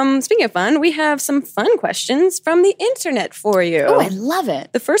one. Speaking of fun, we have some fun questions from the internet for you. Oh, I love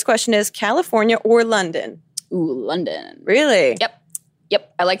it. The first question is California or London? Ooh, London. Really?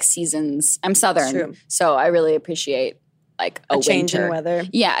 Yep. I like seasons. I'm Southern, so I really appreciate like a change winter. in weather.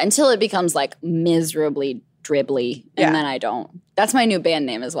 Yeah, until it becomes like miserably dribbly, and then I don't. That's my new band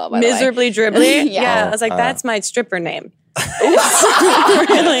name as well, by Miserably the way. Dribbly? Yeah. I was like, that's my stripper name.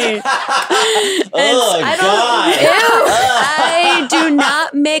 Really? God. I do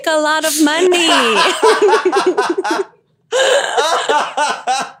not make a lot of money.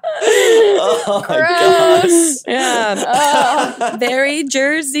 Oh my gosh. Yeah. Very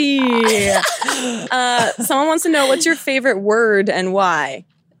Jersey. Someone wants to know, what's your favorite word and why?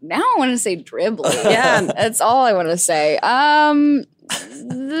 Now I want to say dribbly. Yeah. That's all I want to say. I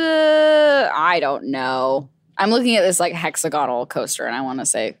don't know. I'm looking at this like hexagonal coaster and I want to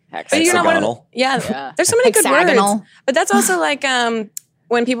say hexagonal. Yeah. There's so many good words. But that's also like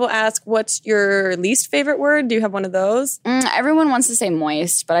when people ask, what's your least favorite word? Do you have one of those? Everyone wants to say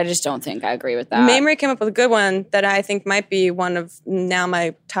moist, but I just don't think I agree with that. Mamrie came up with a good one that I think might be one of now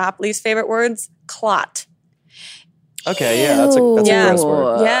my top least favorite words. Clot. Okay, yeah, that's a gross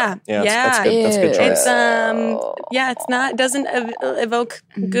word. Yeah. That's good. That's a good choice. It doesn't evoke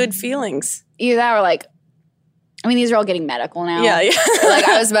good feelings. Either that or like, I mean, these are all getting medical now. Yeah. Like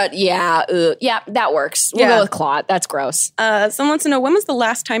I was about, that works. We'll go with clot. That's gross. Someone wants to know, when was the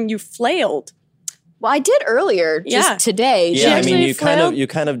last time you flailed? Well, I did earlier, just today. Yeah, I mean, you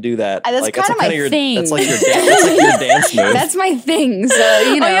kind of do that. That's like, kind of my thing. That's like your dance move. That's my thing. So,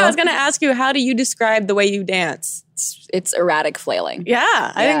 Oh, yeah, I was going to ask you, how do you describe the way you dance? It's erratic flailing. Yeah,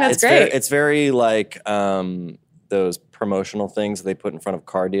 I think that's great. It's very like those promotional things they put in front of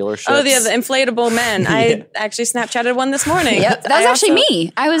car dealerships. Oh, the inflatable men. I actually Snapchatted one this morning. Yep, that was actually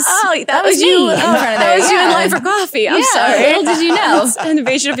me. That was you. You in line for coffee. I'm sorry. Little did you know. It's an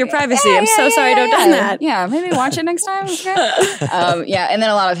invasion of your privacy. I'm so sorry to have done that. Yeah, maybe watch it next time. Okay. And then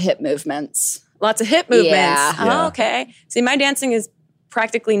a lot of hip movements. Lots of hip movements. Yeah. Oh, okay. See, my dancing is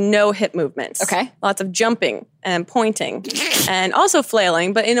practically no hip movements. Okay. Lots of jumping and pointing and also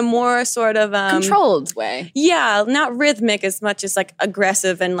flailing, but in a more sort of controlled way. Yeah, not rhythmic as much as like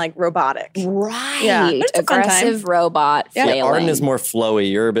aggressive and like robotic. Right. Yeah. It's aggressive robot flailing. Yeah, Arden is more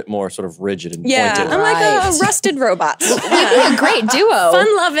flowy. You're a bit more sort of rigid and pointed. I'm like a rusted robot. We'd be a great duo.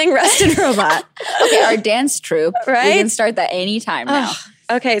 Fun-loving rusted robot. Okay, our dance troupe. Right? We can start that anytime now.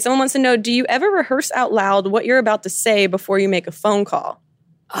 Okay, someone wants to know, do you ever rehearse out loud what you're about to say before you make a phone call?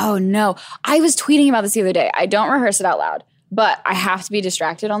 Oh, no. I was tweeting about this the other day. I don't rehearse it out loud, but I have to be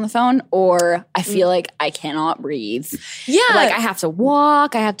distracted on the phone or I feel like I cannot breathe. Yeah. Like I have to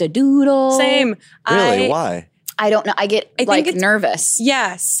walk. I have to doodle. Same. Really? Why? I don't know. I get nervous.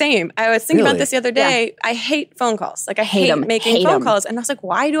 Yeah, same. I was thinking about this the other day. Yeah. I hate phone calls. Like I hate making phone calls. And I was like,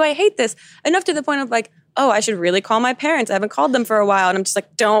 why do I hate this? Enough to the point of like, oh, I should really call my parents. I haven't called them for a while. And I'm just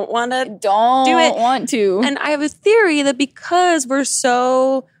like, don't want to do it. And I have a theory that because we're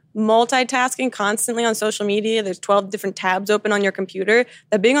so multitasking constantly on social media, there's 12 different tabs open on your computer,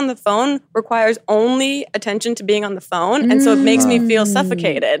 that being on the phone requires only attention to being on the phone. And so it makes me feel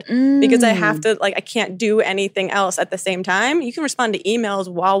suffocated because I have to, like, I can't do anything else at the same time. You can respond to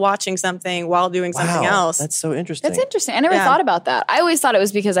emails while watching something, while doing something else. That's so interesting. That's interesting. I never thought about that. I always thought it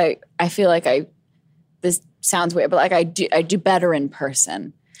was because I feel like this sounds weird, but like I do better in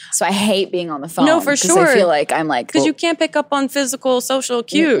person. So I hate being on the phone. No, for sure. I feel like I'm like... Because you can't pick up on physical social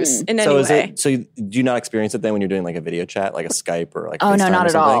cues in any way. So do you not experience it then when you're doing like a video chat, like a Skype or like Oh, FaceTime no, not or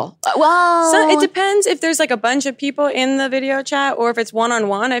at something? all. Well... So it depends if there's like a bunch of people in the video chat or if it's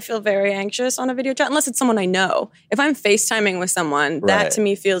one-on-one. I feel very anxious on a video chat unless it's someone I know. If I'm FaceTiming with someone, that to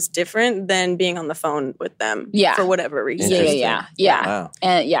me feels different than being on the phone with them for whatever reason. Yeah. Wow.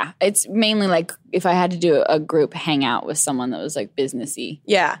 And it's mainly like if I had to do a group hangout with someone that was like businessy,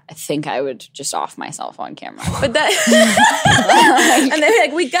 I think I would just off myself on camera. But that, and they're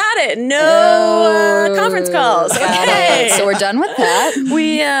like, we got it. No conference calls. Okay, so we're done with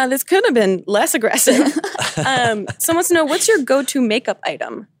that. This could have been less aggressive. Someone wants to know, what's your go-to makeup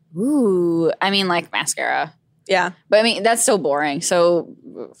item? Ooh, I mean, like mascara. Yeah, but I mean that's so boring. So.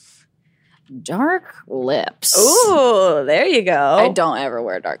 Dark lips. Ooh, there you go. I don't ever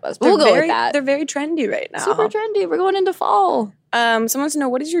wear dark lips. But we'll go with that. They're very trendy right now. Super trendy. We're going into fall. Someone wants to know,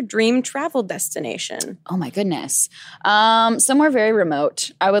 what is your dream travel destination? Oh my goodness. Somewhere very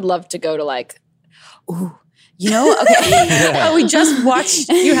remote. I would love to go to okay. Oh, we just watched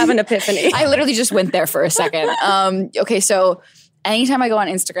you have an epiphany. I literally just went there for a second. Okay, so anytime I go on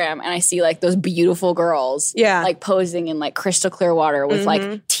Instagram and I see like those beautiful girls like posing in like crystal clear water with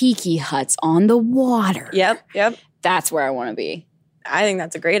like tiki huts on the water. Yep. That's where I want to be. I think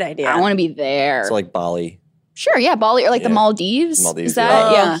that's a great idea. I want to be there. So like Bali. Sure, yeah, Bali or like the Maldives. Is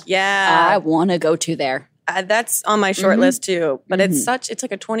that I want to go to there. That's on my short list too. But it's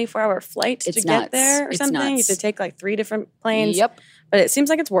like a 24-hour flight to get there or something. You have to take like 3 different planes. Yep. But it seems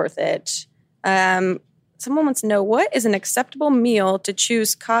like it's worth it. Someone wants to know, what is an acceptable meal to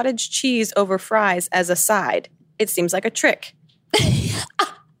choose cottage cheese over fries as a side? It seems like a trick.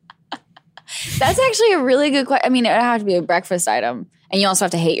 That's actually a really good question. I mean, it would have to be a breakfast item. And you also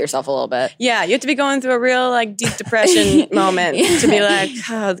have to hate yourself a little bit. Yeah, you have to be going through a real like deep depression moment to be like,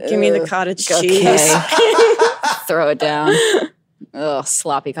 give me the cottage cheese. Throw it down. Ugh,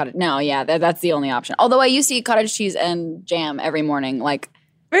 sloppy cottage. No, yeah, that's the only option. Although I used to eat cottage cheese and jam every morning, like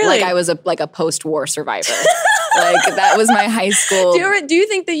I was a post-war survivor. Like that was my high school. Do you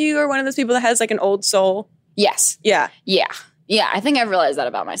think that you are one of those people that has like an old soul? Yes. Yeah. Yeah, I think I've realized that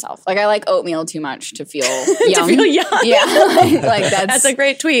about myself. Like I like oatmeal too much to feel young. To feel young. Yeah. like that's a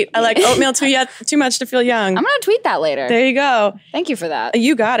great tweet. I like oatmeal too much to feel young. I'm going to tweet that later. There you go. Thank you for that.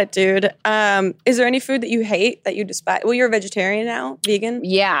 You got it, dude. Is there any food that you hate that you despise? Well, you're a vegetarian now, vegan?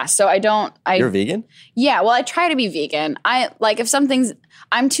 Yeah, so You're vegan? Yeah, well, I try to be vegan.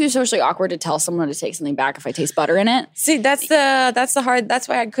 I'm too socially awkward to tell someone to take something back if I taste butter in it. See, that's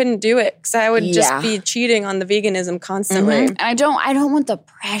why I couldn't do it, because I would just be cheating on the veganism constantly. And I don't want the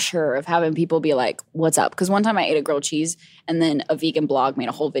pressure of having people be like, what's up? Because one time I ate a grilled cheese and then a vegan blog made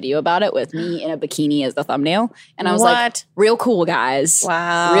a whole video about it with me in a bikini as the thumbnail. And I was like, real cool, guys.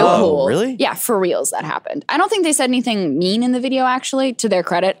 Wow. Real cool. Really? Yeah, for reals that happened. I don't think they said anything mean in the video, actually, to their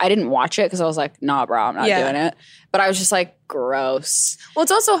credit. I didn't watch it because I was like, nah, bro, I'm not doing it. But I was just like, gross. Well,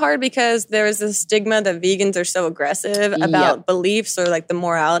 it's also hard because there is this stigma that vegans are so aggressive about beliefs or like the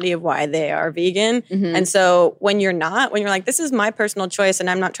morality of why they are vegan. And so when you're like, this is my personal choice and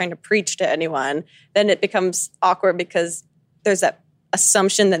I'm not trying to preach to anyone, then it becomes awkward because there's that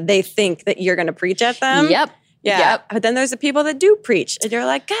assumption that they think that you're going to preach at them. Yeah. But then there's the people that do preach. And you're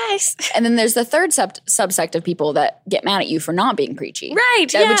like, guys. And then there's the third subsect of people that get mad at you for not being preachy. Right.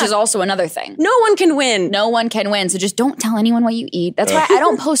 Which is also another thing. No one can win. No one can win. So just don't tell anyone what you eat. That's why I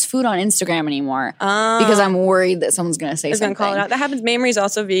don't post food on Instagram anymore. Because I'm worried that someone's going to say something. Call it out. That happens. Mamrie's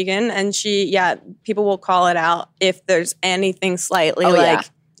also vegan. And people will call it out if there's anything slightly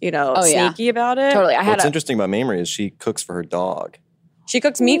sneaky about it. Totally. What's interesting about Mamrie is she cooks for her dog. She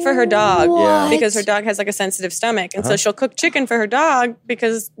cooks meat for her dog because her dog has like a sensitive stomach. And so she'll cook chicken for her dog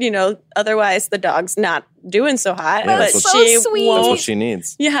because, otherwise the dog's not doing so hot. Yeah, but so sweet. That's what she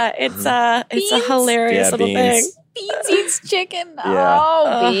needs. Yeah, it's a hilarious little thing. Beans eats chicken.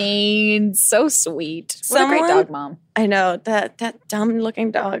 Oh, Beans. So sweet. What a great dog mom. I know. That dumb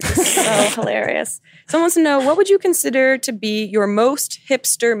looking dog is so hilarious. Someone wants to know, what would you consider to be your most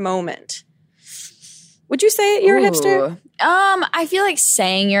hipster moment? Would you say you're a hipster? I feel like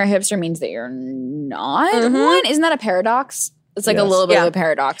saying you're a hipster means that you're not one. Isn't that a paradox? It's like a little bit of a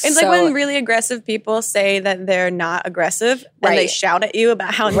paradox. It's like when really aggressive people say that they're not aggressive and they shout at you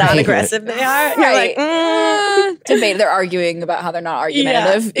about how non-aggressive they are. And you're like, debate. They're arguing about how they're not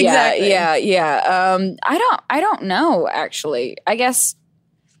argumentative. Yeah, exactly. Yeah. I don't know, actually. I guess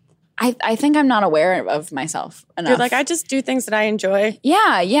I think I'm not aware of myself enough. You're like, I just do things that I enjoy.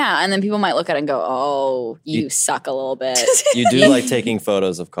 Yeah. And then people might look at it and go, oh, you suck a little bit. You do like taking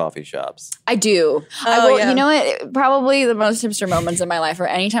photos of coffee shops. I do. Yeah. You know what? Probably the most hipster moments in my life are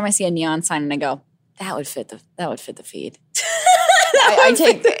anytime I see a neon sign and I go, that would fit the feed. I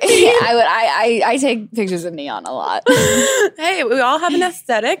take pictures of neon a lot. Hey, we all have an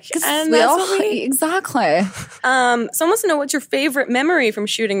aesthetic, and that's what we exactly. Someone wants to know, what's your favorite memory from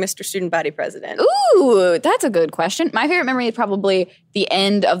shooting Mr. Student Body President? Ooh, that's a good question. My favorite memory is probably the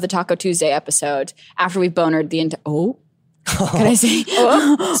end of the Taco Tuesday episode after we bonered the entire. Oh. Can I say?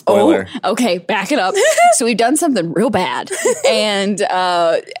 Spoiler. Oh, okay, back it up. So we've done something real bad, and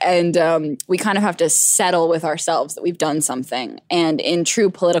we kind of have to settle with ourselves that we've done something. And in true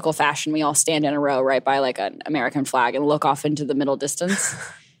political fashion, we all stand in a row right by like an American flag and look off into the middle distance,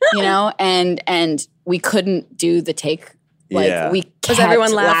 you know. And we couldn't do the take. Like we kept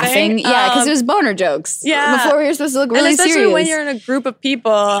everyone laughing? Yeah, because it was boner jokes. Yeah, before we were supposed to look really and especially serious. when you're in a group of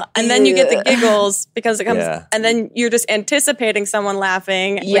people, and then you get the giggles because it comes, and then you're just anticipating someone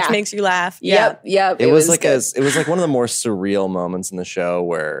laughing, which makes you laugh. Yep. It was like one of the more surreal moments in the show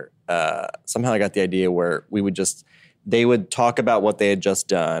where somehow I got the idea where they would talk about what they had just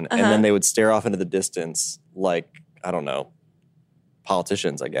done, and then they would stare off into the distance like, I don't know,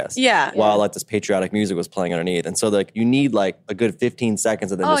 politicians, I guess. Yeah. While like this patriotic music was playing underneath. And so like you need like a good 15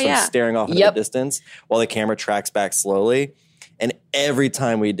 seconds of them just sort of staring off into the distance while the camera tracks back slowly. And every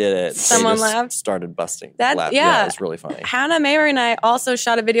time we did it, someone they just laughed. started busting. That, yeah, it was really funny. Hannah, Mary, and I also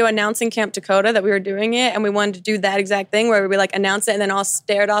shot a video announcing Camp Dakota that we were doing it, and we wanted to do that exact thing where we like announce it and then all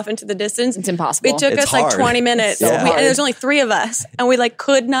stared off into the distance. It's impossible. It took us like 20 minutes. Yeah. And there's only 3 of us, and we like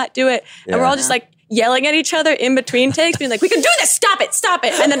could not do it. And we're all just like yelling at each other in between takes, being like, we can do this, stop it.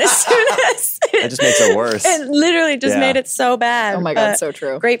 And then as soon as it just makes it worse. It literally just made it so bad. Oh my God, so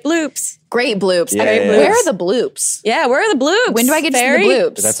true. Great bloops. Great bloops. Yeah, Where are the bloops? Yeah, where are the bloops? When do I get to see the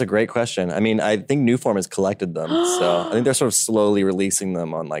bloops? That's a great question. I mean, I think Newform has collected them. So I think they're sort of slowly releasing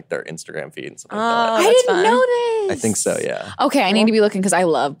them on like their Instagram feed and stuff like that. I didn't know this. I think so, yeah. Okay, I need to be looking because I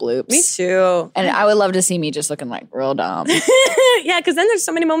love bloops. Me too. And I would love to see me just looking like real dumb. Yeah, because then there's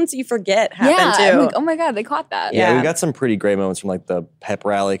so many moments that you forget happen too. I'm like, oh my God, they caught that. Yeah, we got some pretty great moments from like the pep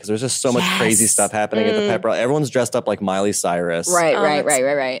rally because there's just so much crazy stuff happening at the pep rally. Everyone's dressed up like Miley Cyrus. Right.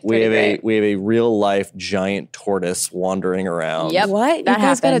 We have a real life giant tortoise wandering around. Yep. What? You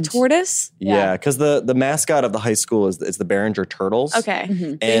guys got a tortoise? Yeah, because the mascot of the high school is the Behringer Turtles. Okay.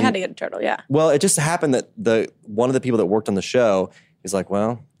 So you had to get a turtle, yeah. Well, it just happened that one of the people that worked on the show is like,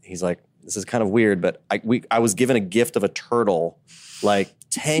 this is kind of weird, but I was given a gift of a turtle like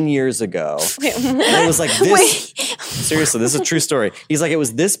 10 years ago. Wait, and it was like this. Seriously, this is a true story. He's like, it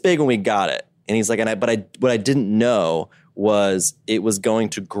was this big when we got it. And he's like, what I didn't know was it was going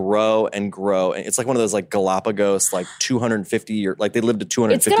to grow and grow. And it's like one of those like Galapagos, like 250 years, like they lived to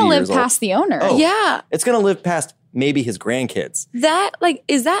 250 years old. It's going to live past the owner. Oh, yeah. It's going to live past maybe his grandkids. That, like,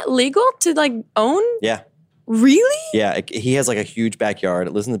 is that legal to like own? Yeah. Really? Yeah. He has like a huge backyard.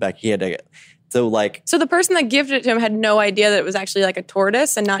 It lives in the back. He had to So the person that gifted it to him had no idea that it was actually like a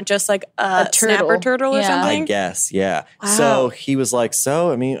tortoise and not just like a snapper turtle or something? I guess, yeah. Wow. So he was like,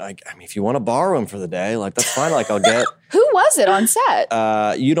 I mean, if you want to borrow him for the day, like that's fine. Like I'll get. Who was it on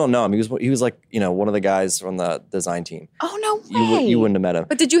set? You don't know him. He was like, one of the guys from the design team. Oh, no way. You wouldn't have met him.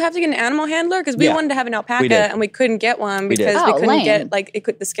 But did you have to get an animal handler? Because we wanted to have an alpaca and we couldn't get one because we couldn't get,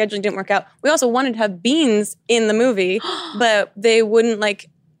 the scheduling didn't work out. We also wanted to have beans in the movie, but they wouldn't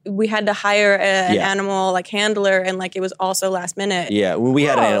we had to hire an animal handler, and it was also last minute. Yeah, we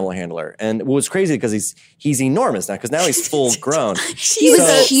had an animal handler, and what was crazy because he's enormous now because now he's full grown. He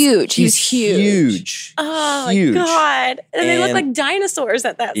was huge. He's huge. Oh huge. My God! And they look like dinosaurs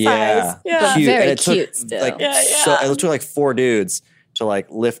at that size. Yeah, cute. Very cute still. So it took 4 dudes to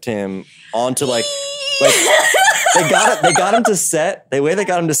lift him onto they got him to set. The way they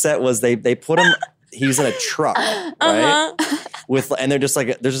got him to set was they put him. He was in a truck, right? And they're just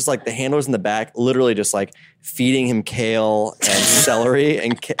there's just the handlers in the back, literally just feeding him kale and celery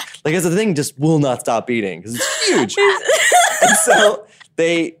and because the thing just will not stop eating because it's huge. And so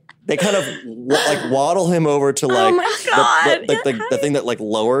they kind of waddle him over to oh my God. the thing that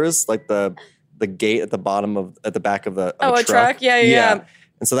lowers the gate at the back of the a truck. Yeah.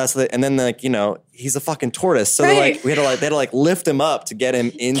 And so that's and then he's a fucking tortoise. So they had to lift him up to get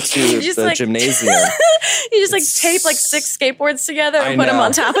him into the gymnasium. You just tape 6 skateboards together and put him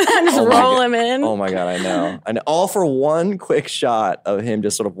on top of that and just roll him in. Oh my God, I know. And all for one quick shot of him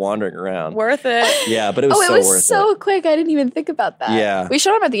just sort of wandering around. Worth it. Yeah, but it was so worth it. It was so quick. I didn't even think about that. Yeah. We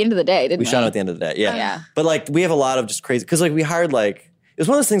shot him at the end of the day, didn't we? We shot him at the end of the day. Yeah. Yeah. But we have a lot of just crazy because we hired was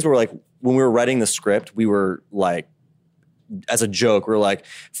one of those things where like when we were writing the script, we were like, as a joke, we're like,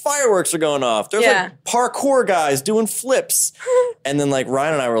 fireworks are going off. There's like parkour guys doing flips. And then like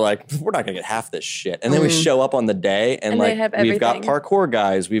Ryan and I were like, we're not gonna get half this shit. And then we show up on the day and like we've got parkour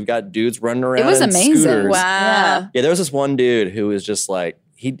guys, we've got dudes running around. It was amazing. Scooters. Wow. Yeah, there was this one dude who was just like,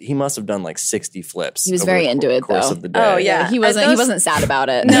 he must have done like 60 flips. He was very into it though. Of the day. Oh yeah, he wasn't sad about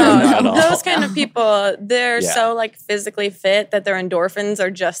it. No, those kind of people, they're so like physically fit that their endorphins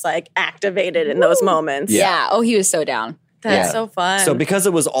are just like activated in those moments. Yeah. Oh, he was so down. That's so fun. So because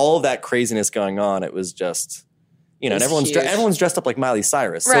it was all of that craziness going on, it was just, and everyone's dressed up like Miley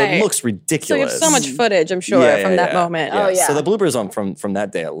Cyrus, so it looks ridiculous. So you have so much footage, I'm sure, from that moment. Yeah. Oh yeah. So the bloopers from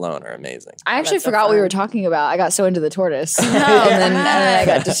that day alone are amazing. I actually forgot what we were talking about. I got so into the tortoise, and then I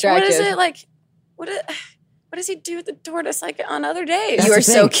got distracted. What is it like? What does he do with the tortoise like on other days? You are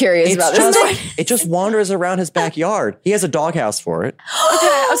so curious about this. It just wanders around his backyard. He has a doghouse for it. Okay,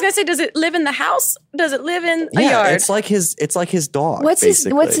 I was gonna say, does it live in the house? Does it live in a yard? It's like his dog. What's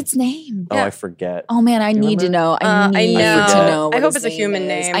its name? Oh, I forget. Oh man, I need to know. I need to know. I hope it's a human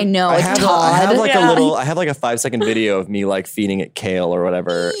name. I know. I It's have Todd. I have like a 5-second video of me like feeding it kale or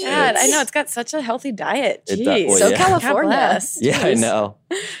whatever. God, I know it's got such a healthy diet. It Jeez. does- well, So yeah. California. God bless. Yeah, I know.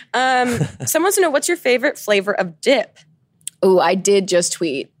 Someone wants to know, what's your favorite flavor of dip? Oh, I did just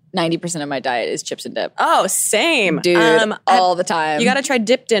tweet. 90% of my diet is chips and dip. Oh, same. Dude, all the time. You got to try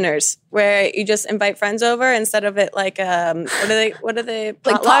dip dinners where you just invite friends over instead of it like, what are they?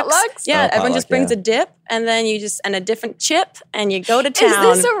 Like potlucks? Yeah, everyone potluck, just brings a dip and then you just, and a different chip and you go to Is town.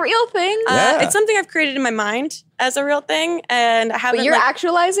 this a real thing? Yeah. It's something I've created in my mind as a real thing and I haven't. But you're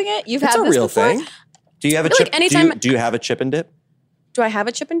actualizing it? You've It's had a this real before? thing. Do you have a feel chip? like anytime- do you have a chip and dip? Do I have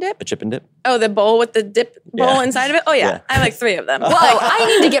a chip and dip? A chip and dip? Oh, the bowl with the dip bowl Yeah. inside of it? Oh, yeah. Yeah. I have like 3 of them. Whoa, I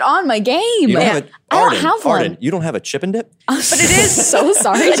need to get on my game. You don't have a, I don't Arden, have one. Arden, you don't have a chip and dip? But it is so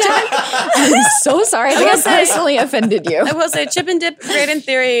sorry, Jack. I'm so sorry. I think I personally offended you. I will say chip and dip, great in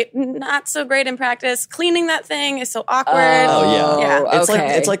theory, not so great in practice. Cleaning that thing is so awkward. Oh, yeah. Yeah.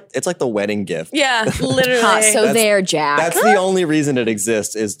 It's like the wedding gift. Yeah, literally. So there, Jack. That's the only reason it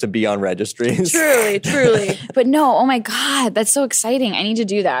exists is to be on registries. Truly. But no, oh my God, that's so exciting. I need to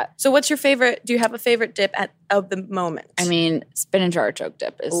do that. So what's your favorite? Do you have a favorite dip of the moment? I mean, spinach artichoke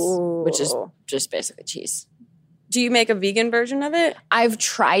dip which is just basically cheese. Do you make a vegan version of it? I've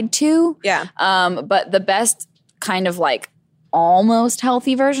tried to. Yeah. But the best kind of like almost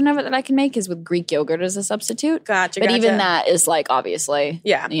healthy version of it that I can make is with Greek yogurt as a substitute. Gotcha. But even that is like obviously,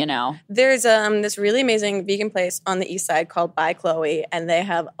 yeah, There's this really amazing vegan place on the east side called By Chloe, and they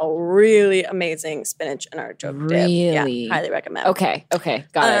have a really amazing spinach and artichoke dip. Really? Yeah, highly recommend. Okay,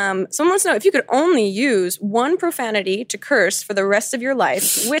 got it. Someone wants to know, if you could only use one profanity to curse for the rest of your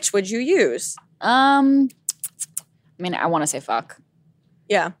life, which would you use? I mean, I want to say fuck.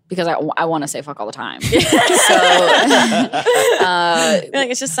 Yeah. Because I want to say fuck all the time. Like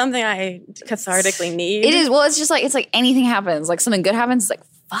it's just something I cathartically need. It is. Well, it's like anything happens. Like something good happens, it's like,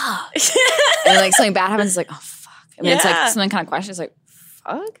 fuck. And like something bad happens, it's like, oh, fuck. And then it's like something kind of question, it's like,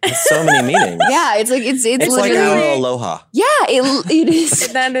 fuck. It's so many meanings. Yeah, it's like, it's It's like literally. our aloha. Yeah, it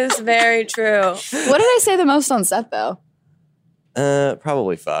is. That is very true. What did I say the most on set, though?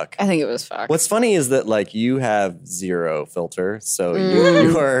 Probably fuck. I think it was fuck. What's funny is that like you have zero filter, so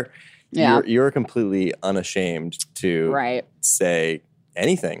you are completely unashamed to say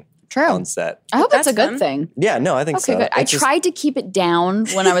anything True. on set. I hope that's a good fun. thing. Yeah, no, I think Okay, so. good. I tried to keep it down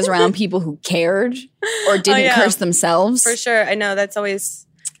when I was around people who cared or didn't curse themselves. For sure. I know that's always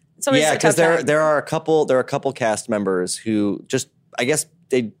yeah, because a tough time. there are a couple cast members who just, I guess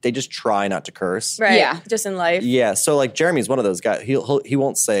they just try not to curse. Right. Yeah. Just in life. Yeah, so like Jeremy's one of those guys. He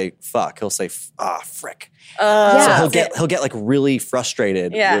won't say fuck. He'll say frick. Yeah. So he'll get like really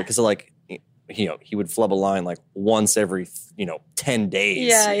frustrated. Yeah. Because like he would flub a line like once every 10 days.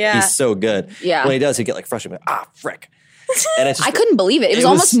 Yeah, yeah. He's so good. Yeah. When he does, he'd get like frustrated. Like, frick. And it's just, I couldn't believe it. It was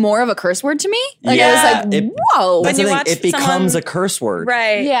almost more of a curse word to me. Like Yeah, I was like, whoa. That's When the you thing. watch It becomes someone- a curse word.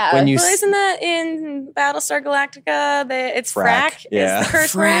 Right. Yeah. When you Well, isn't that in Battlestar Galactica? It's frack. Yeah. Is the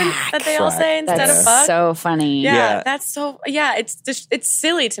curse word that they all Frack. say instead That's of fuck. so funny. Yeah, that's so. Yeah, it's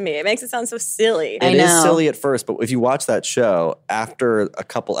silly to me. It makes it sound so silly. It is know. silly at first, but if you watch that show, after a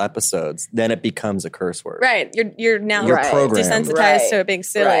couple episodes, then it becomes a curse word. Right. You're now You're programmed. desensitized Right. to it being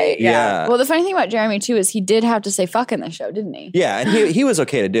silly. Right. Yeah. Well, the funny thing about Jeremy too is he did have to say fuck in the show, didn't he? Yeah, and he was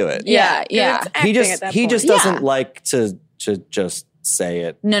okay to do it. Yeah. It's acting at that He point. just doesn't like to just say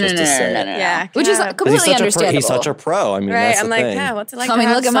it. No. just to say it. Yeah, Which is God. 'Cause he's completely such understandable. he's such a pro. I mean, Right. that's I'm the like, thing. yeah, what's it like I to mean,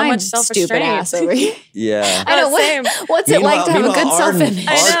 have look at so my much stupid self-restraint? ass over here. Yeah. I know. Same. What's it like to have a good Meanwhile, self-image?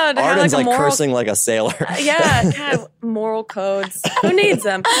 I know, to have Arden's like a like moral- cursing like a sailor. Yeah, God, moral codes. Who needs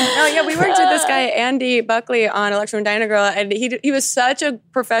them? Oh yeah, we worked with this guy Andy Buckley on Electro and Diner Girl, and he was such a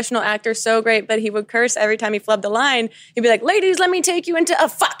professional actor, so great, but he would curse every time he flubbed a line. He'd be like, "Ladies, let me take you into a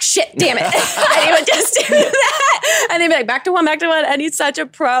fuck shit, damn it," and he would just do that, and he'd be like, back to one," and he's such a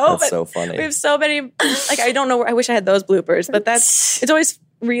pro. That's so funny. We have so many. Like I don't know. I wish I had those bloopers, but it's always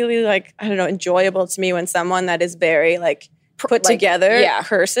really like I don't know, enjoyable to me when someone that is very like put together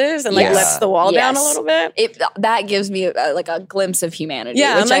curses and like lets the wall down a little bit. That gives me like a glimpse of humanity,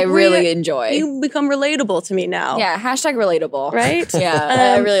 which like, I really enjoy. You become relatable to me now. Yeah, hashtag relatable. Right?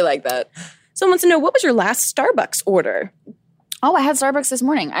 Yeah, I really like that. Someone wants to know, what was your last Starbucks order? Oh, I had Starbucks this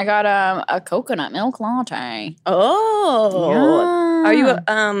morning. I got a coconut milk latte. Oh.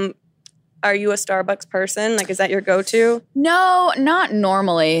 Yeah. Are you a Starbucks person? Like, is that your go-to? No, not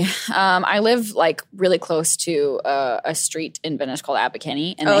normally. I live like really close to a street in Venice called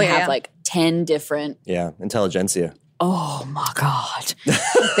Aberkenny, and they have like 10 different. Yeah, intelligentsia. Oh my God.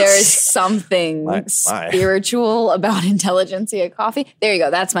 There is something spiritual about intelligentsia coffee. There you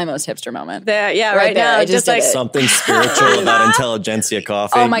go. That's my most hipster moment. Right now. I just like something spiritual about intelligentsia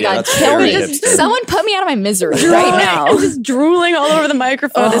coffee. Oh my God. Kill me. Someone put me out of my misery right now. Just drooling all over the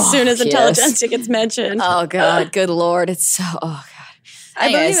microphone as soon as intelligentsia gets mentioned. Oh God. Good Lord. It's so, oh God. I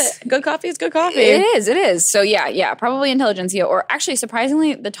believe it. Good coffee is good coffee. It is. So yeah, probably Intelligentsia, or actually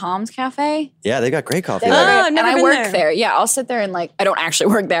surprisingly the Tom's Cafe. Yeah, they got great coffee. And I work there. Yeah, I'll sit there and like, I don't actually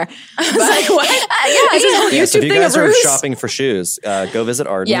work there. I was like, what? So if you guys are shopping for shoes, go visit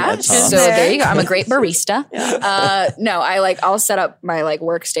Arden at Tom's. So there you go. I'm a great barista. No, I'll set up my like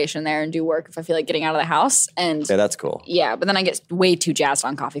workstation there and do work if I feel like getting out of the house. And yeah, that's cool. Yeah, but then I get way too jazzed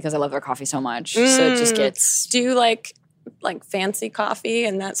on coffee because I love their coffee so much. So it just gets. Do you like fancy coffee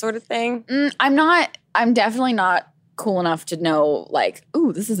and that sort of thing? I'm definitely not cool enough to know like,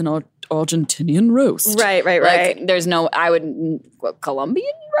 ooh, this is an Argentinian roast. Right. Like, there's no, Colombian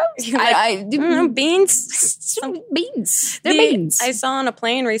roast? Beans. Beans. They're beans. I saw on a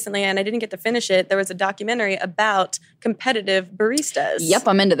plane recently, and I didn't get to finish it. There was a documentary about competitive baristas. Yep,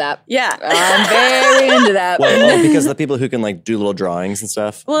 I'm into that. Yeah. I'm very into that. Well, because the people who can like do little drawings and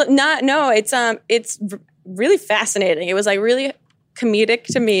stuff. Well, it's really fascinating. It was like really comedic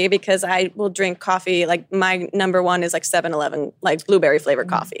to me because I will drink coffee. Like my number one is like 7-Eleven, like blueberry flavored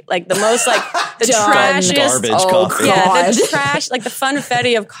coffee. Like the most like the trashiest garbage coffee. Yeah, the trash, like the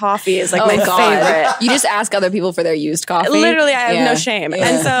funfetti of coffee is like my favorite. You just ask other people for their used coffee. Literally, I have no shame. Yeah.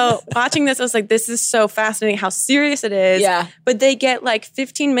 And so watching this, I was like, this is so fascinating how serious it is. Yeah. But they get like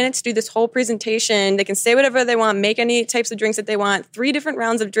 15 minutes to do this whole presentation. They can say whatever they want, make any types of drinks that they want, 3 different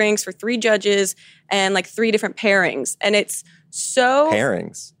rounds of drinks for 3 judges and like 3 different pairings. And it's so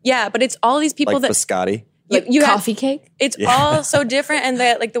pairings. Yeah, but it's all these people like biscotti. You coffee cake? It's all so different, and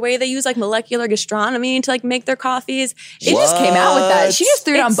the way they use like molecular gastronomy to like make their coffees. She just came out with that. She just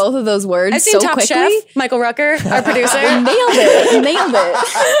threw it on both of those words I've seen so Top quickly. Chef, Michael Rucker, our producer, nailed it.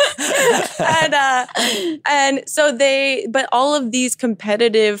 and so but all of these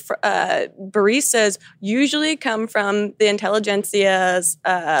competitive baristas usually come from the intelligentsias.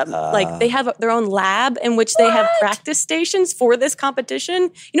 Like they have their own lab in which they have practice stations for this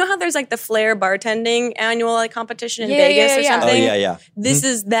competition. You know how there's like the Flair bartending annual like competition in Vegas or something? Oh, yeah. This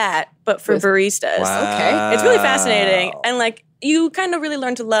is that, but for baristas. Wow. Okay. It's really fascinating. And like, you kind of really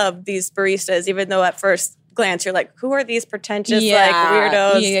learn to love these baristas, even though at first glance you're like, who are these pretentious like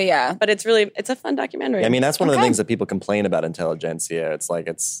weirdos? Yeah. But it's a fun documentary. I mean, that's one of the things that people complain about intelligentsia. It's like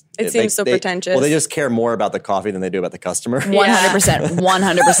it seems so pretentious. Well, they just care more about the coffee than they do about the customer. 100%.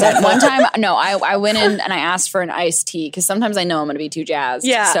 One time, I went in and I asked for an iced tea because sometimes I know I'm going to be too jazzed.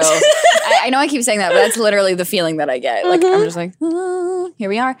 Yeah. So I know I keep saying that, but that's literally the feeling that I get. Like I'm just like, here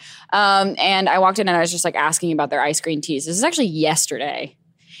we are. And I walked in and I was just like asking about their iced green teas. This is actually yesterday,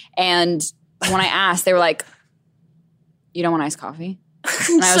 and when I asked, they were like, "You don't want iced coffee?"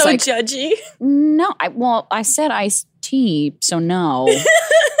 And I was so like, judgy. No, I said iced tea, so no.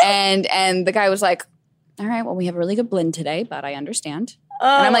 and the guy was like, "All right, well, we have a really good blend today, but I understand." And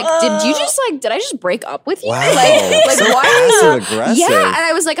I'm like, did I just break up with you? Wow. Like so why passive aggressive. Yeah. And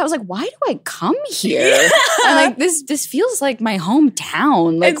I was like, why do I come here? And like this feels like my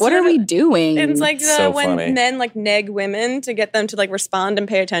hometown. Like, what are we doing? It's like when funny. men like neg women to get them to like respond and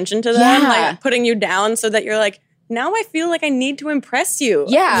pay attention to them, like putting you down so that you're like, now I feel like I need to impress you.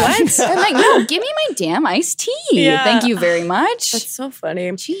 Yeah. What? I'm like, no, give me my damn iced tea. Yeah. Thank you very much. That's so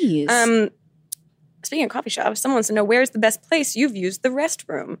funny. Jeez. Speaking of coffee shops, someone wants to know, where's the best place you've used the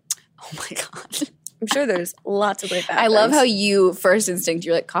restroom? Oh my God. I'm sure there's lots of great bathrooms. I love how you first instinct,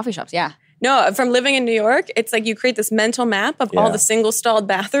 you're like, coffee shops. Yeah. No, from living in New York, it's like you create this mental map of all the single-stalled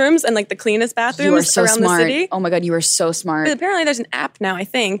bathrooms and like the cleanest bathrooms around the city. Oh my God, you are so smart. But apparently there's an app now, I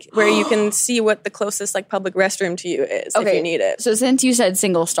think, where you can see what the closest like public restroom to you is if you need it. So since you said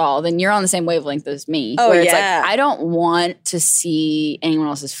single stall, then you're on the same wavelength as me. Oh, where yeah. It's like, I don't want to see anyone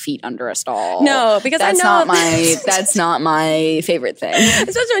else's feet under a stall. No, because that's I know that's not my favorite thing.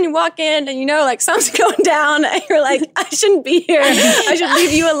 Especially when you walk in and you know like something's going down and you're like, I shouldn't be here. I should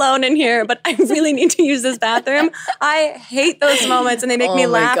leave you alone in here, but I really need to use this bathroom. I hate those moments and they make me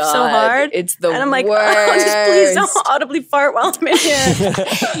laugh so hard. It's the And I'm like, worst. oh, just please don't audibly fart while I'm in here.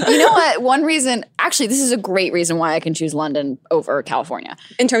 You know what? One reason, actually, this is a great reason why I can choose London over California.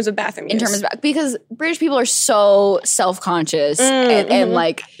 In terms of bathroom use. Because British people are so self-conscious and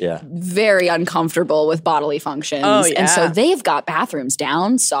like very uncomfortable with bodily functions. Oh, yeah. And so they've got bathrooms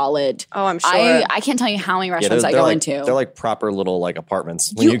down solid. Oh, I'm sure. I can't tell you how many restaurants I go into. They're like proper little like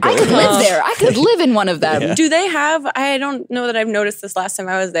apartments. When you go I could live there. I could live in one of them. Yeah. Do they have, I don't know that I've noticed this last time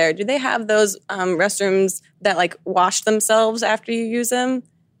I was there. Do they have those restrooms that like wash themselves after you use them?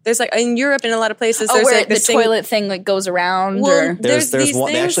 There's like in Europe and a lot of places. There's where like the toilet thing like goes around. Well, There's these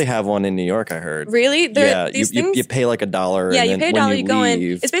one. They things. actually have one in New York. I heard. Really? Yeah, you pay like $1. Yeah, and you then pay when $1. You go in.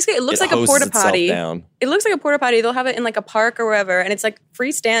 leave, It's basically it looks like a hoses porta itself potty. down. It looks like a porta potty. They'll have it in like a park or wherever, and it's like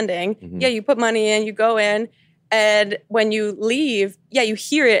freestanding. Mhm. Yeah, you put money in, you go in, and when you leave, you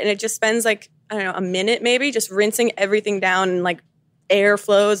hear it, and it just spends like I don't know a minute maybe just rinsing everything down and like air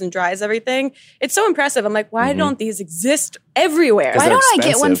flows and dries everything. It's so impressive. I'm like, why don't these exist everywhere? Because Why they're don't I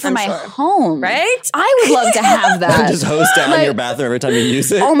get one expensive. for my I'm sure. home? Right? I would love to have that. Just hose down Like- your bathroom every time you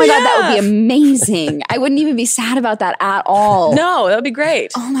use it. Oh my God, that would be amazing. I wouldn't even be sad about that at all. No, that would be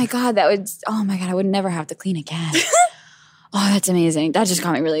great. Oh my God, I would never have to clean again. Oh, that's amazing. That just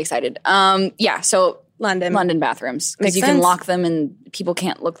got me really excited. So London bathrooms. Because Makes you can sense. lock them and people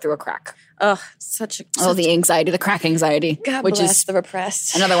can't look through a crack. Ugh, such The anxiety, the crack anxiety. God which bless is the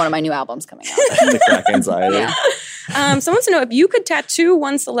repressed. another one of my new albums coming out. The crack anxiety. Someone wants to know if you could tattoo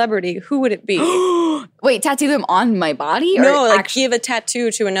one celebrity, who would it be? Wait, tattoo them on my body? Or No, like actually, give a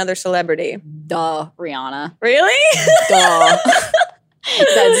tattoo to another celebrity. duh, Rihanna. Really? Duh.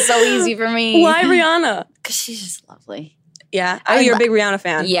 That's so easy for me. Why Rihanna? Because she's just lovely. Yeah. Oh, you're a big Rihanna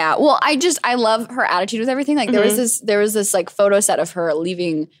fan. Yeah. Well, I love her attitude with everything. Like there was this like photo set of her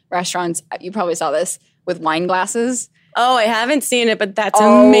leaving restaurants. You probably saw this with wine glasses. Oh, I haven't seen it, but that's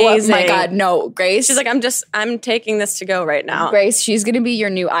amazing. Oh my God, no, Grace. She's like, I'm taking this to go right now. Grace, she's gonna be your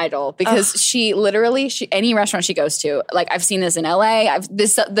new idol because she literally, any restaurant she goes to, like I've seen this in LA.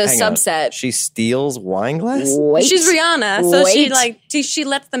 The Hang on. subset. She steals wine glass? Wait. She's Rihanna, so Wait. she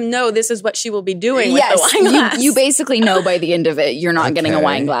lets them know this is what she will be doing with Yes, the wine glass. you basically know by the end of it you're not getting a Okay.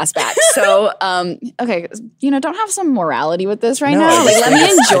 wine glass back. So, okay, don't have some morality with this right No, now. I Like, just let me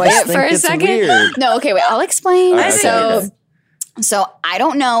think enjoy I just it for think a it's second. weird. No, okay, wait, I'll explain. All right, So okay. I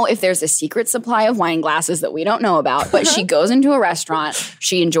don't know if there's a secret supply of wine glasses that we don't know about, but she goes into a restaurant,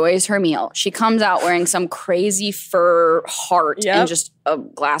 she enjoys her meal. She comes out wearing some crazy fur heart and just a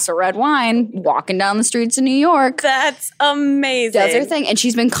glass of red wine, walking down the streets of New York. That's amazing. Does her thing. And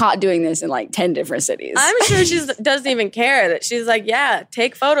she's been caught doing this in like 10 different cities. I'm sure she doesn't even care that she's like, yeah,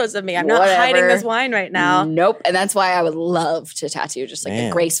 take photos of me. I'm not Whatever. hiding this wine right now. Nope. And that's why I would love to tattoo just like a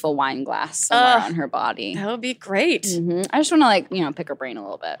Man. graceful wine glass somewhere on her body. That would be great. Mhm. I just want to pick her brain a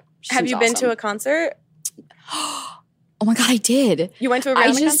little bit. She Have seems you been to awesome. a concert? Oh my God, I did. You went to a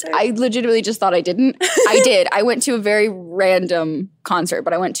Rihanna concert? I legitimately just thought I didn't. I did. I went to a very random concert,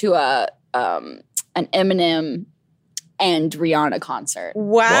 but I went to an Eminem and Rihanna concert.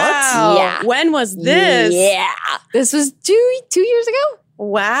 Wow. Yeah. When was this? Yeah. This was two years ago.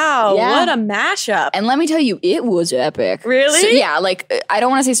 Wow. Yeah. What a mashup. And let me tell you, it was epic. Really? So, yeah, like I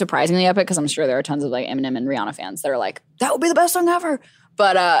don't want to say surprisingly epic because I'm sure there are tons of like Eminem and Rihanna fans that are like, that would be the best song ever.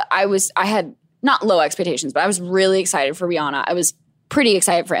 But I had not low expectations, but I was really excited for Rihanna. I was pretty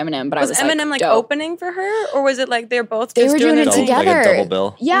excited for Eminem, but was I was Eminem like dope. opening for her? Or was it like they're both They just were doing doing their it thing? together. Like a double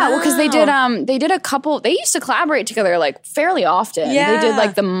bill. Yeah, well, because Wow. they did a couple. They used to collaborate together like fairly often. Yeah. They did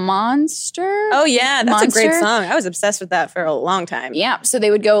like the Monster. Oh, yeah. That's a great Monster. song. I was obsessed with that for a long time. Yeah, so they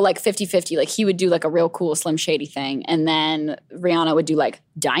would go like 50-50. Like he would do like a real cool Slim Shady thing, and then Rihanna would do like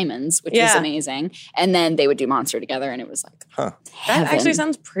Diamonds, which was Yeah. amazing. And then they would do Monster together, and it was like Huh. That heaven. actually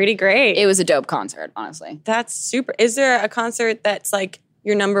sounds pretty great. It was a dope concert, honestly. That's super. Is there a concert that's like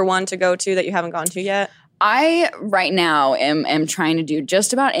your number one to go to that you haven't gone to yet? I right now am trying to do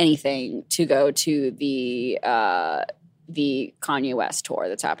just about anything to go to the the Kanye West tour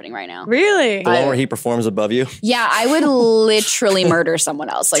that's happening right now. Really? The one where he performs above you? Yeah, I would literally murder someone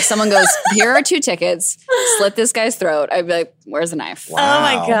else. Like someone goes, here are 2 tickets, slit this guy's throat. I'd be like, where's the knife? Wow. Oh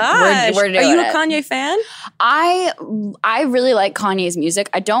my gosh. We're doing Are you a it. Kanye fan? I really like Kanye's music.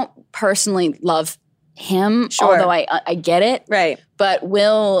 I don't personally love him, Sure. although I get it. Right. But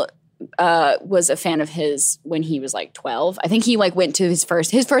Will was a fan of his when he was like 12. I think he like went to his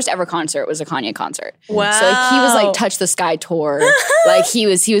first ever concert was a Kanye concert. Wow. So like, he was like Touch the Sky tour. Like he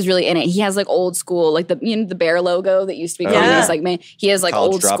was really in it. He has like old school, like the the bear logo that used to be Kanye's. Like man, he has like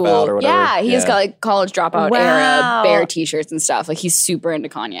College old Dropout school. or whatever. Yeah, he's got like college dropout Wow. era bear t-shirts and stuff. Like he's super into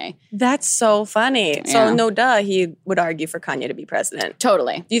Kanye. That's so funny. Yeah. So no duh, he would argue for Kanye to be president.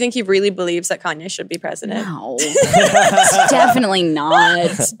 Totally. Do you think he really believes that Kanye should be president? No, definitely not.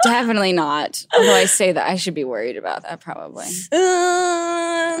 Definitely not. Although I say that I should be worried about that probably.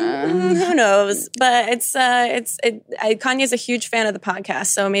 Who knows? But Kanye's a huge fan of the podcast,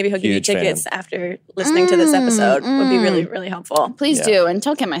 so maybe he'll give you Huge fan. tickets after listening to this episode. Would be really, really helpful. Please Yeah. do. And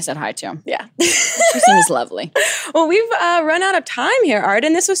tell Kim I said hi too. Yeah. She seems lovely. Well, we've run out of time here,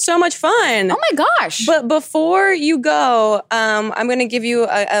 Arden. This was so much fun. Oh my gosh. But before you go, I'm going to give you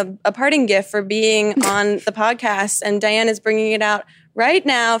a parting gift for being on the podcast, and Diane is bringing it out right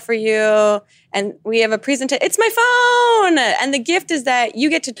now for you. And we have a presentation. It's my phone, and the gift is that you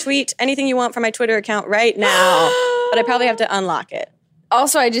get to tweet anything you want from my Twitter account right now. But I probably have to unlock it.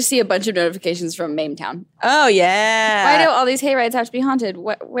 Also, I just see a bunch of notifications from Mametown. Oh yeah. Why do all these hayrides have to be haunted?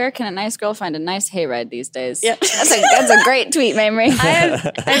 Where can a nice girl find a nice hayride these days? Yep. That's a great tweet, Mamrie. I have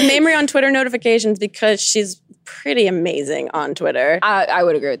Mamrie on Twitter notifications because she's pretty amazing on Twitter. I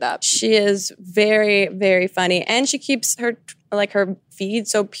would agree with that. She is very, very funny, and she keeps her feed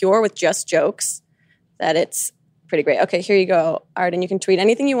so pure with just jokes that it's pretty great. Okay, here you go, Arden. You can tweet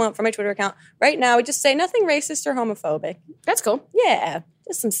anything you want from my Twitter account right now. We just say nothing racist or homophobic. That's cool. Yeah,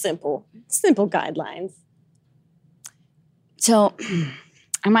 just some simple guidelines. So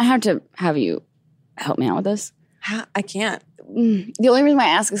I might have to have you help me out with this. I can't. The only reason why I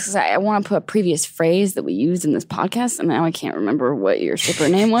ask is because I want to put a previous phrase that we used in this podcast, and now I can't remember what your stripper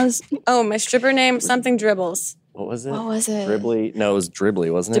name was. Oh, my stripper name, something dribbles. What was it? What was it? Dribbly? No, it was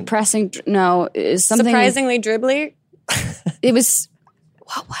Dribbly, wasn't it? Depressing. No, it's something. Surprisingly dribbly. It was.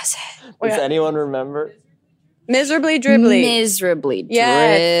 What was it? Does anyone remember? Miserably dribbly. Miserably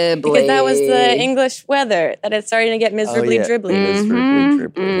Yeah, dribbly. because that was the English weather, that it's starting to get miserably dribbly. Miserably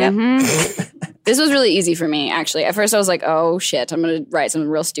dribbly. Yep. This was really easy for me, actually. At first, I was like, "Oh shit, I'm going to write something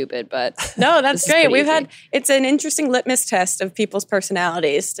real stupid." But No, that's This is great. pretty We've easy. had, it's an interesting litmus test of people's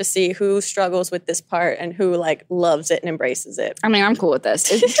personalities to see who struggles with this part and who like loves it and embraces it. I mean, I'm cool with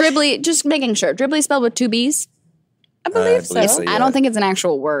this. Is dribbly, just making sure. Dribbly spelled with 2 B's. I believe so. I don't think it's an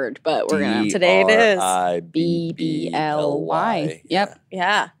actual word, but we're going to. Today it is. BBLY. Yep.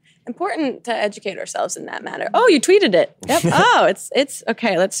 Yeah. Important to educate ourselves in that matter. Oh, you tweeted it. Yep. Oh, it's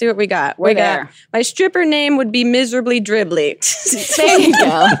okay. Let's see what we got. We're We there. got my stripper name would be Miserably Dribbly. There you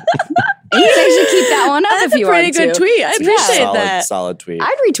go. You guys should keep that one up That's if you a pretty want good to. tweet. I appreciate that. Solid tweet.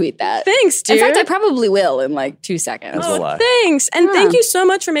 I'd retweet that. Thanks, dude. In fact, I probably will in like 2 seconds. That's a lie. Thanks. And Yeah. thank you so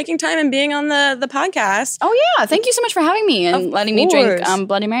much for making time and being on the podcast. Oh yeah, thank you so much for having me and Of letting me drink course.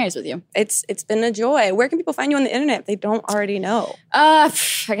 Bloody Marys with you. It's been a joy. Where can people find you on the internet if they don't already know? I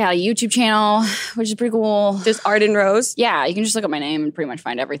got a YouTube channel, which is pretty cool. Just Arden Rose. Yeah, you can just look up my name and pretty much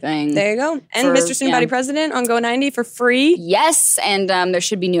find everything. There you go. And For- Mr. Student Body yeah. President on Go90 for free. Yes, and there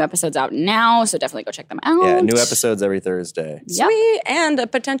should be new episodes out now, so definitely go check them out. Yeah, new episodes every Thursday. Yep. Sweet. And a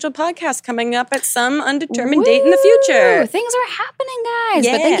potential podcast coming up at some undetermined date in the future. Woo! Things are happening, guys.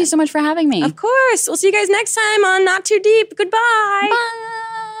 Yeah. But thank you so much for having me. Of course. We'll see you guys next time on Not Too Deep. Goodbye.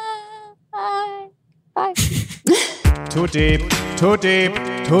 Bye. Bye. Too deep, too deep,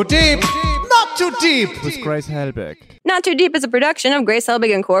 too deep. Not too deep with Grace Helbig. Not Too Deep is a production of Grace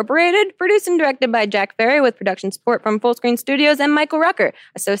Helbig Incorporated, produced and directed by Jack Ferry with production support from Full Screen Studios and Michael Rucker.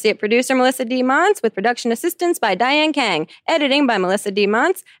 Associate producer Melissa D. Montz with production assistance by Diane Kang. Editing by Melissa D.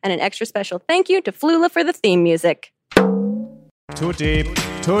 Montz. And an extra special thank you to Flula for the theme music. Too deep,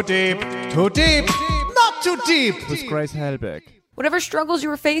 too deep, too deep. Not too deep with Grace Helbig. Whatever struggles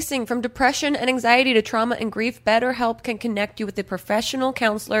you are facing, from depression and anxiety to trauma and grief, BetterHelp can connect you with a professional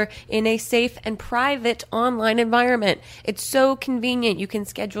counselor in a safe and private online environment. It's so convenient. You can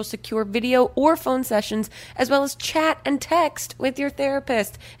schedule secure video or phone sessions, as well as chat and text with your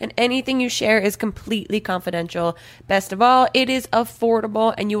therapist. And anything you share is completely confidential. Best of all, it is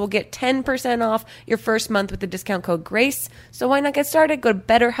affordable, and you will get 10% off your first month with the discount code GRACE. So why not get started? Go to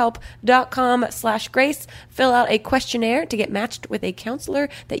betterhelp.com/grace, fill out a questionnaire to get matched with a counselor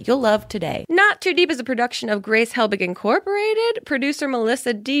that you'll love today. Not Too Deep is a production of Grace Helbig Incorporated. Producer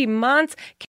Melissa D. Montz.